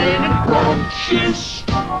 when it crunches,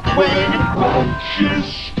 when it crunches,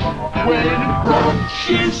 when it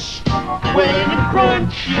crunches, when it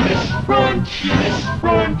crunches, crunches,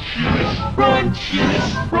 crunches, crunches,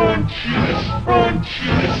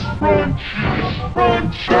 crunches, crunches,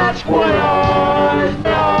 crunches, crunch. That's what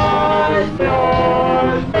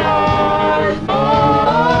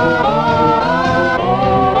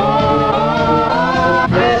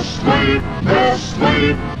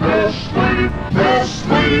Nestle, Nestle,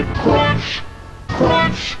 Nestle, crunch,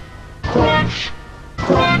 crunch, crunch,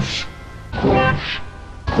 crunch, crunch,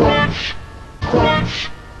 crunch, crunch,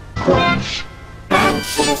 crunch.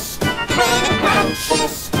 Crunches, when it crunches,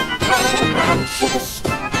 when it crunches,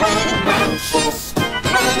 when it crunches,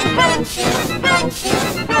 when it crunches,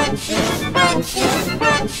 crunches, crunches,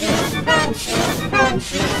 crunches, crunches,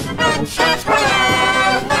 crunches, crunches, crunches, that's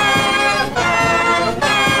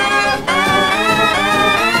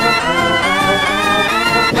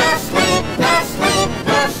Nestle, Nestle,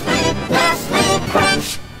 Nestle, Nestle,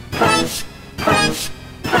 crunch, crunch, crunch,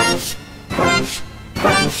 crunch, crunch,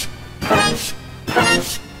 crunch, crunch, crunch.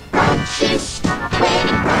 Crunches, when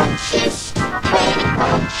it crunches, when it crunches, when it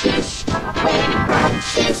crunches,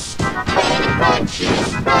 when it crunches,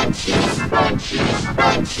 crunches, crunches,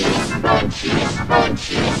 crunches,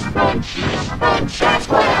 crunches, crunches, crunches, crunch. That's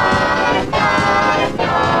what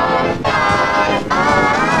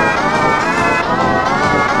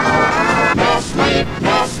Nestle,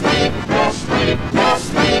 Nestle, Nestle,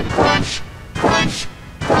 Nestle, crunch, crunch,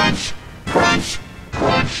 crunch, crunch,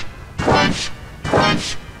 crunch, crunch,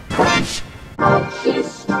 crunch, crunch. Crunches,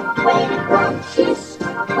 when it crunches,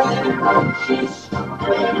 when it crunches,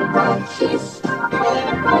 when it crunches, when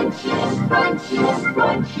it crunches, crunches,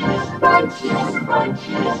 crunches, crunches,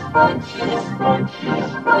 crunches, crunches, crunches,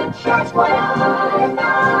 crunch. That's what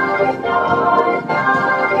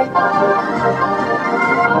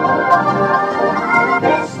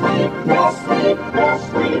Nestle, Nestle,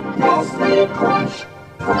 Nestle, Nestle, crunch,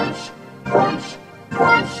 crunch, crunch,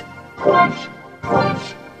 crunch, crunch, crunch,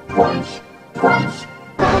 crunch, crunch.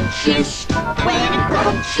 Crunches, when it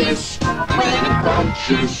crunches, when it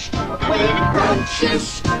crunches, when it crunches,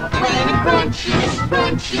 when it crunches,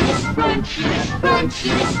 crunches, crunches,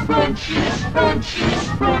 crunches, crunches,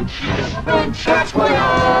 crunches, crunches, crunch. That's what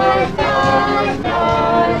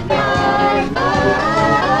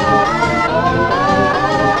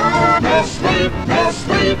Nestle,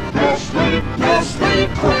 Nestle, Nestle, Nestle,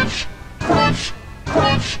 crunch, crunch,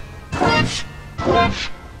 crunch, crunch, crunch,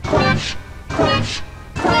 crunch, crunch,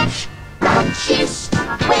 crunch. Crunches,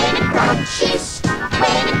 when it crunches,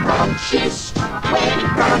 when it crunches, when it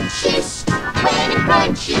crunches, when it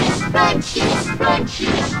crunches, crunches,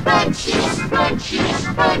 crunches, crunches, crunches,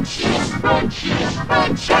 crunches, crunches,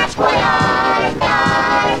 crunch. That's what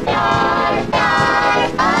Nestle,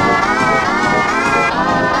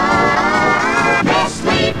 Nestle,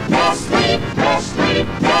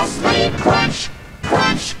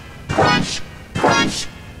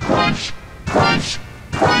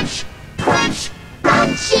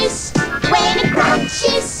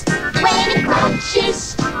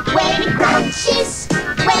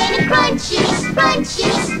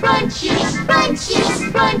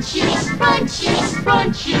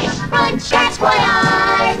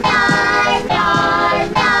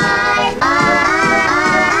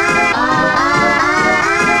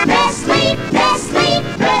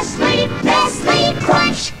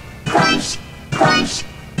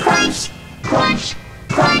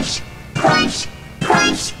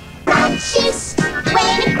 crunches,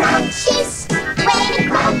 when it crunches, when it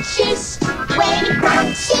crunches, when it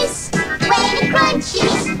crunches, when it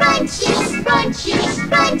crunches, crunches, crunches,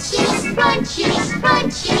 crunches, crunches,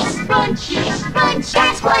 crunches, crunches, crunch.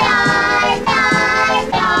 That's why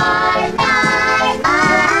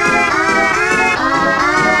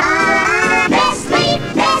Nestle,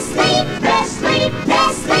 Nestle, Nestle,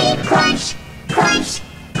 Nestle, crunch, crunch,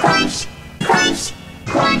 crunch, crunch,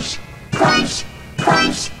 crunch, crunch,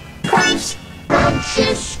 crunch, crunch,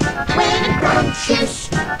 crunches, when it crunches,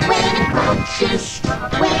 when it crunches,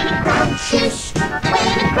 when it crunches, when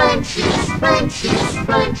it crunches,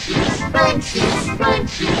 crunches, crunches,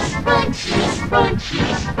 crunches, crunches, crunches,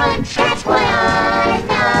 crunches, crunch. That's why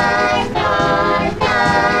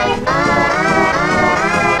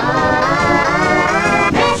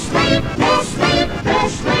Nestle, Nestle,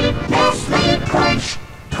 Nestle, Nestle, crunch,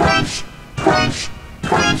 crunch, crunch,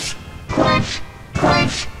 crunch, crunch,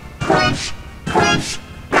 crunch, crunch, crunch,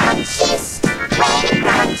 crunches, when it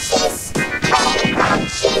crunches, when it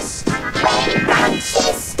crunches, when it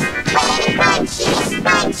crunches, when it crunches,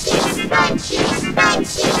 crunches, crunches,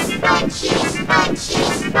 crunches, crunches,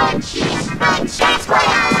 crunches, crunches, crunch. That's why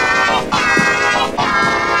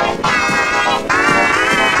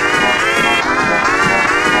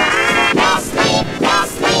Nestle,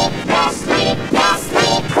 Nestle, Nestle, Nestle,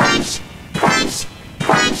 crunch, crunch,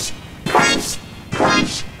 crunch, crunch,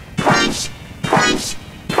 crunch, crunch, crunch,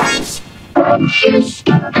 crunch. Crunches,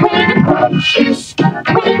 when it crunches, when it crunches, when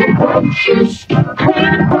it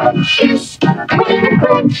crunches, when it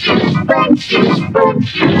crunches, crunches,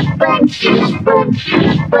 crunches, crunches,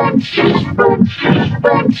 crunches, crunches,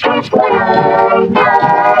 crunches, crunches.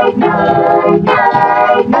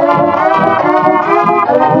 That's what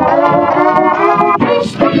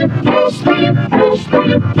Nestle, Nestle,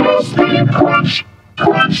 Nestle, Nestle, crunch,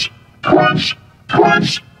 crunch, crunch, crunch,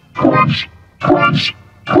 crunch,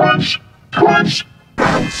 crunch, crunch, crunch.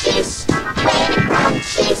 Crunches, when it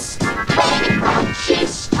crunches, when it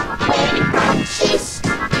crunches, when it crunches,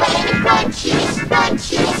 when it crunches,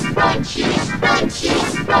 crunches, crunches,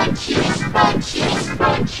 crunches, crunches,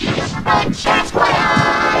 crunches, crunches, crunch. That's why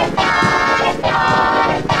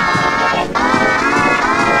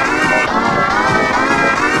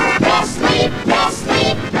Nestle,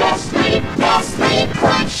 Nestle, Nestle, Nestle,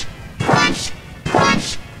 crunch, crunch,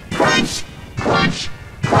 crunch, crunch, crunch,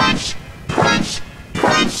 crunch, crunch,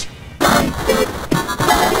 crunch.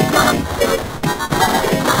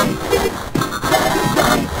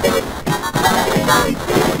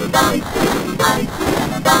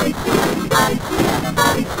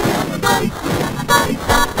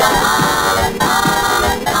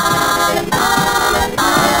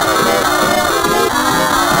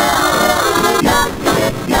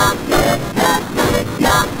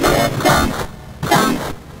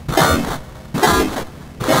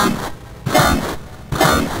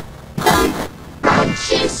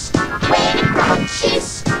 Crunches, when it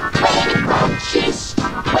crunches, when it crunches,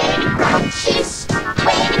 when it crunches,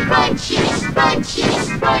 when it crunches,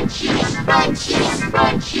 crunches, crunches,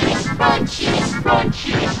 crunches, crunches,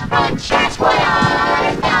 crunches, crunches, crunch. That's why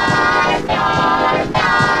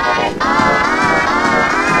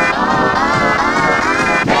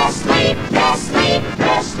Nestle, Nestle,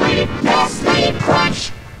 Nestle, Nestle,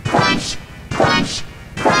 crunch, crunch, crunch,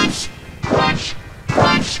 crunch, crunch,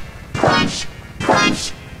 crunch, crunch,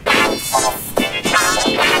 crunch.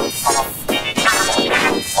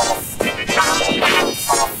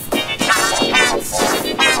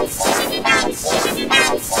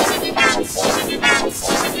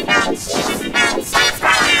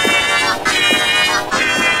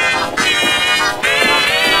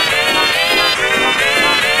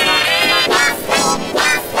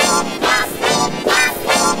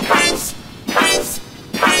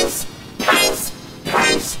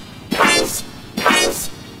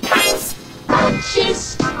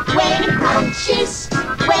 Crunches, when it crunches,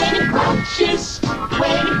 when it crunches,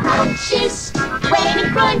 when it crunches, when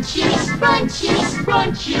it crunches, crunches,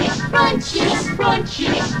 crunches, crunches,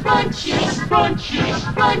 crunches, crunches, crunches,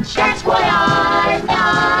 crunch. That's why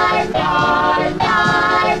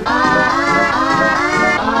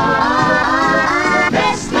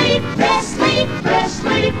Nestle, Nestle,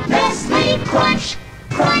 Nestle, Nestle, crunch,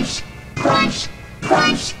 crunch, crunch,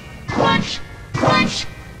 crunch, crunch, crunch,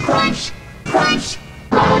 crunch, crunch.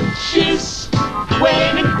 Crunches,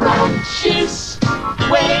 when it crunches,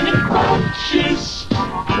 when it crunches,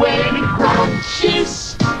 when it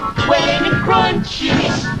crunches, when it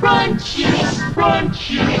crunches, crunches,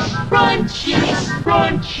 crunches, crunches,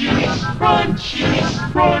 crunches, crunches,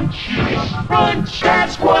 crunches, crunch.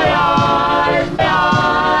 That's why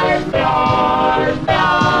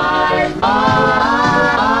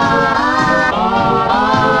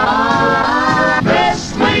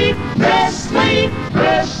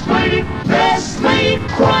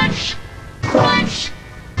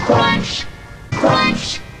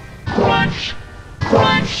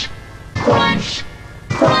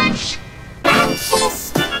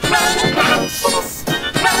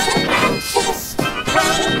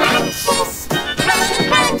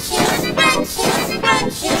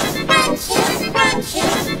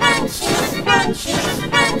Crunch.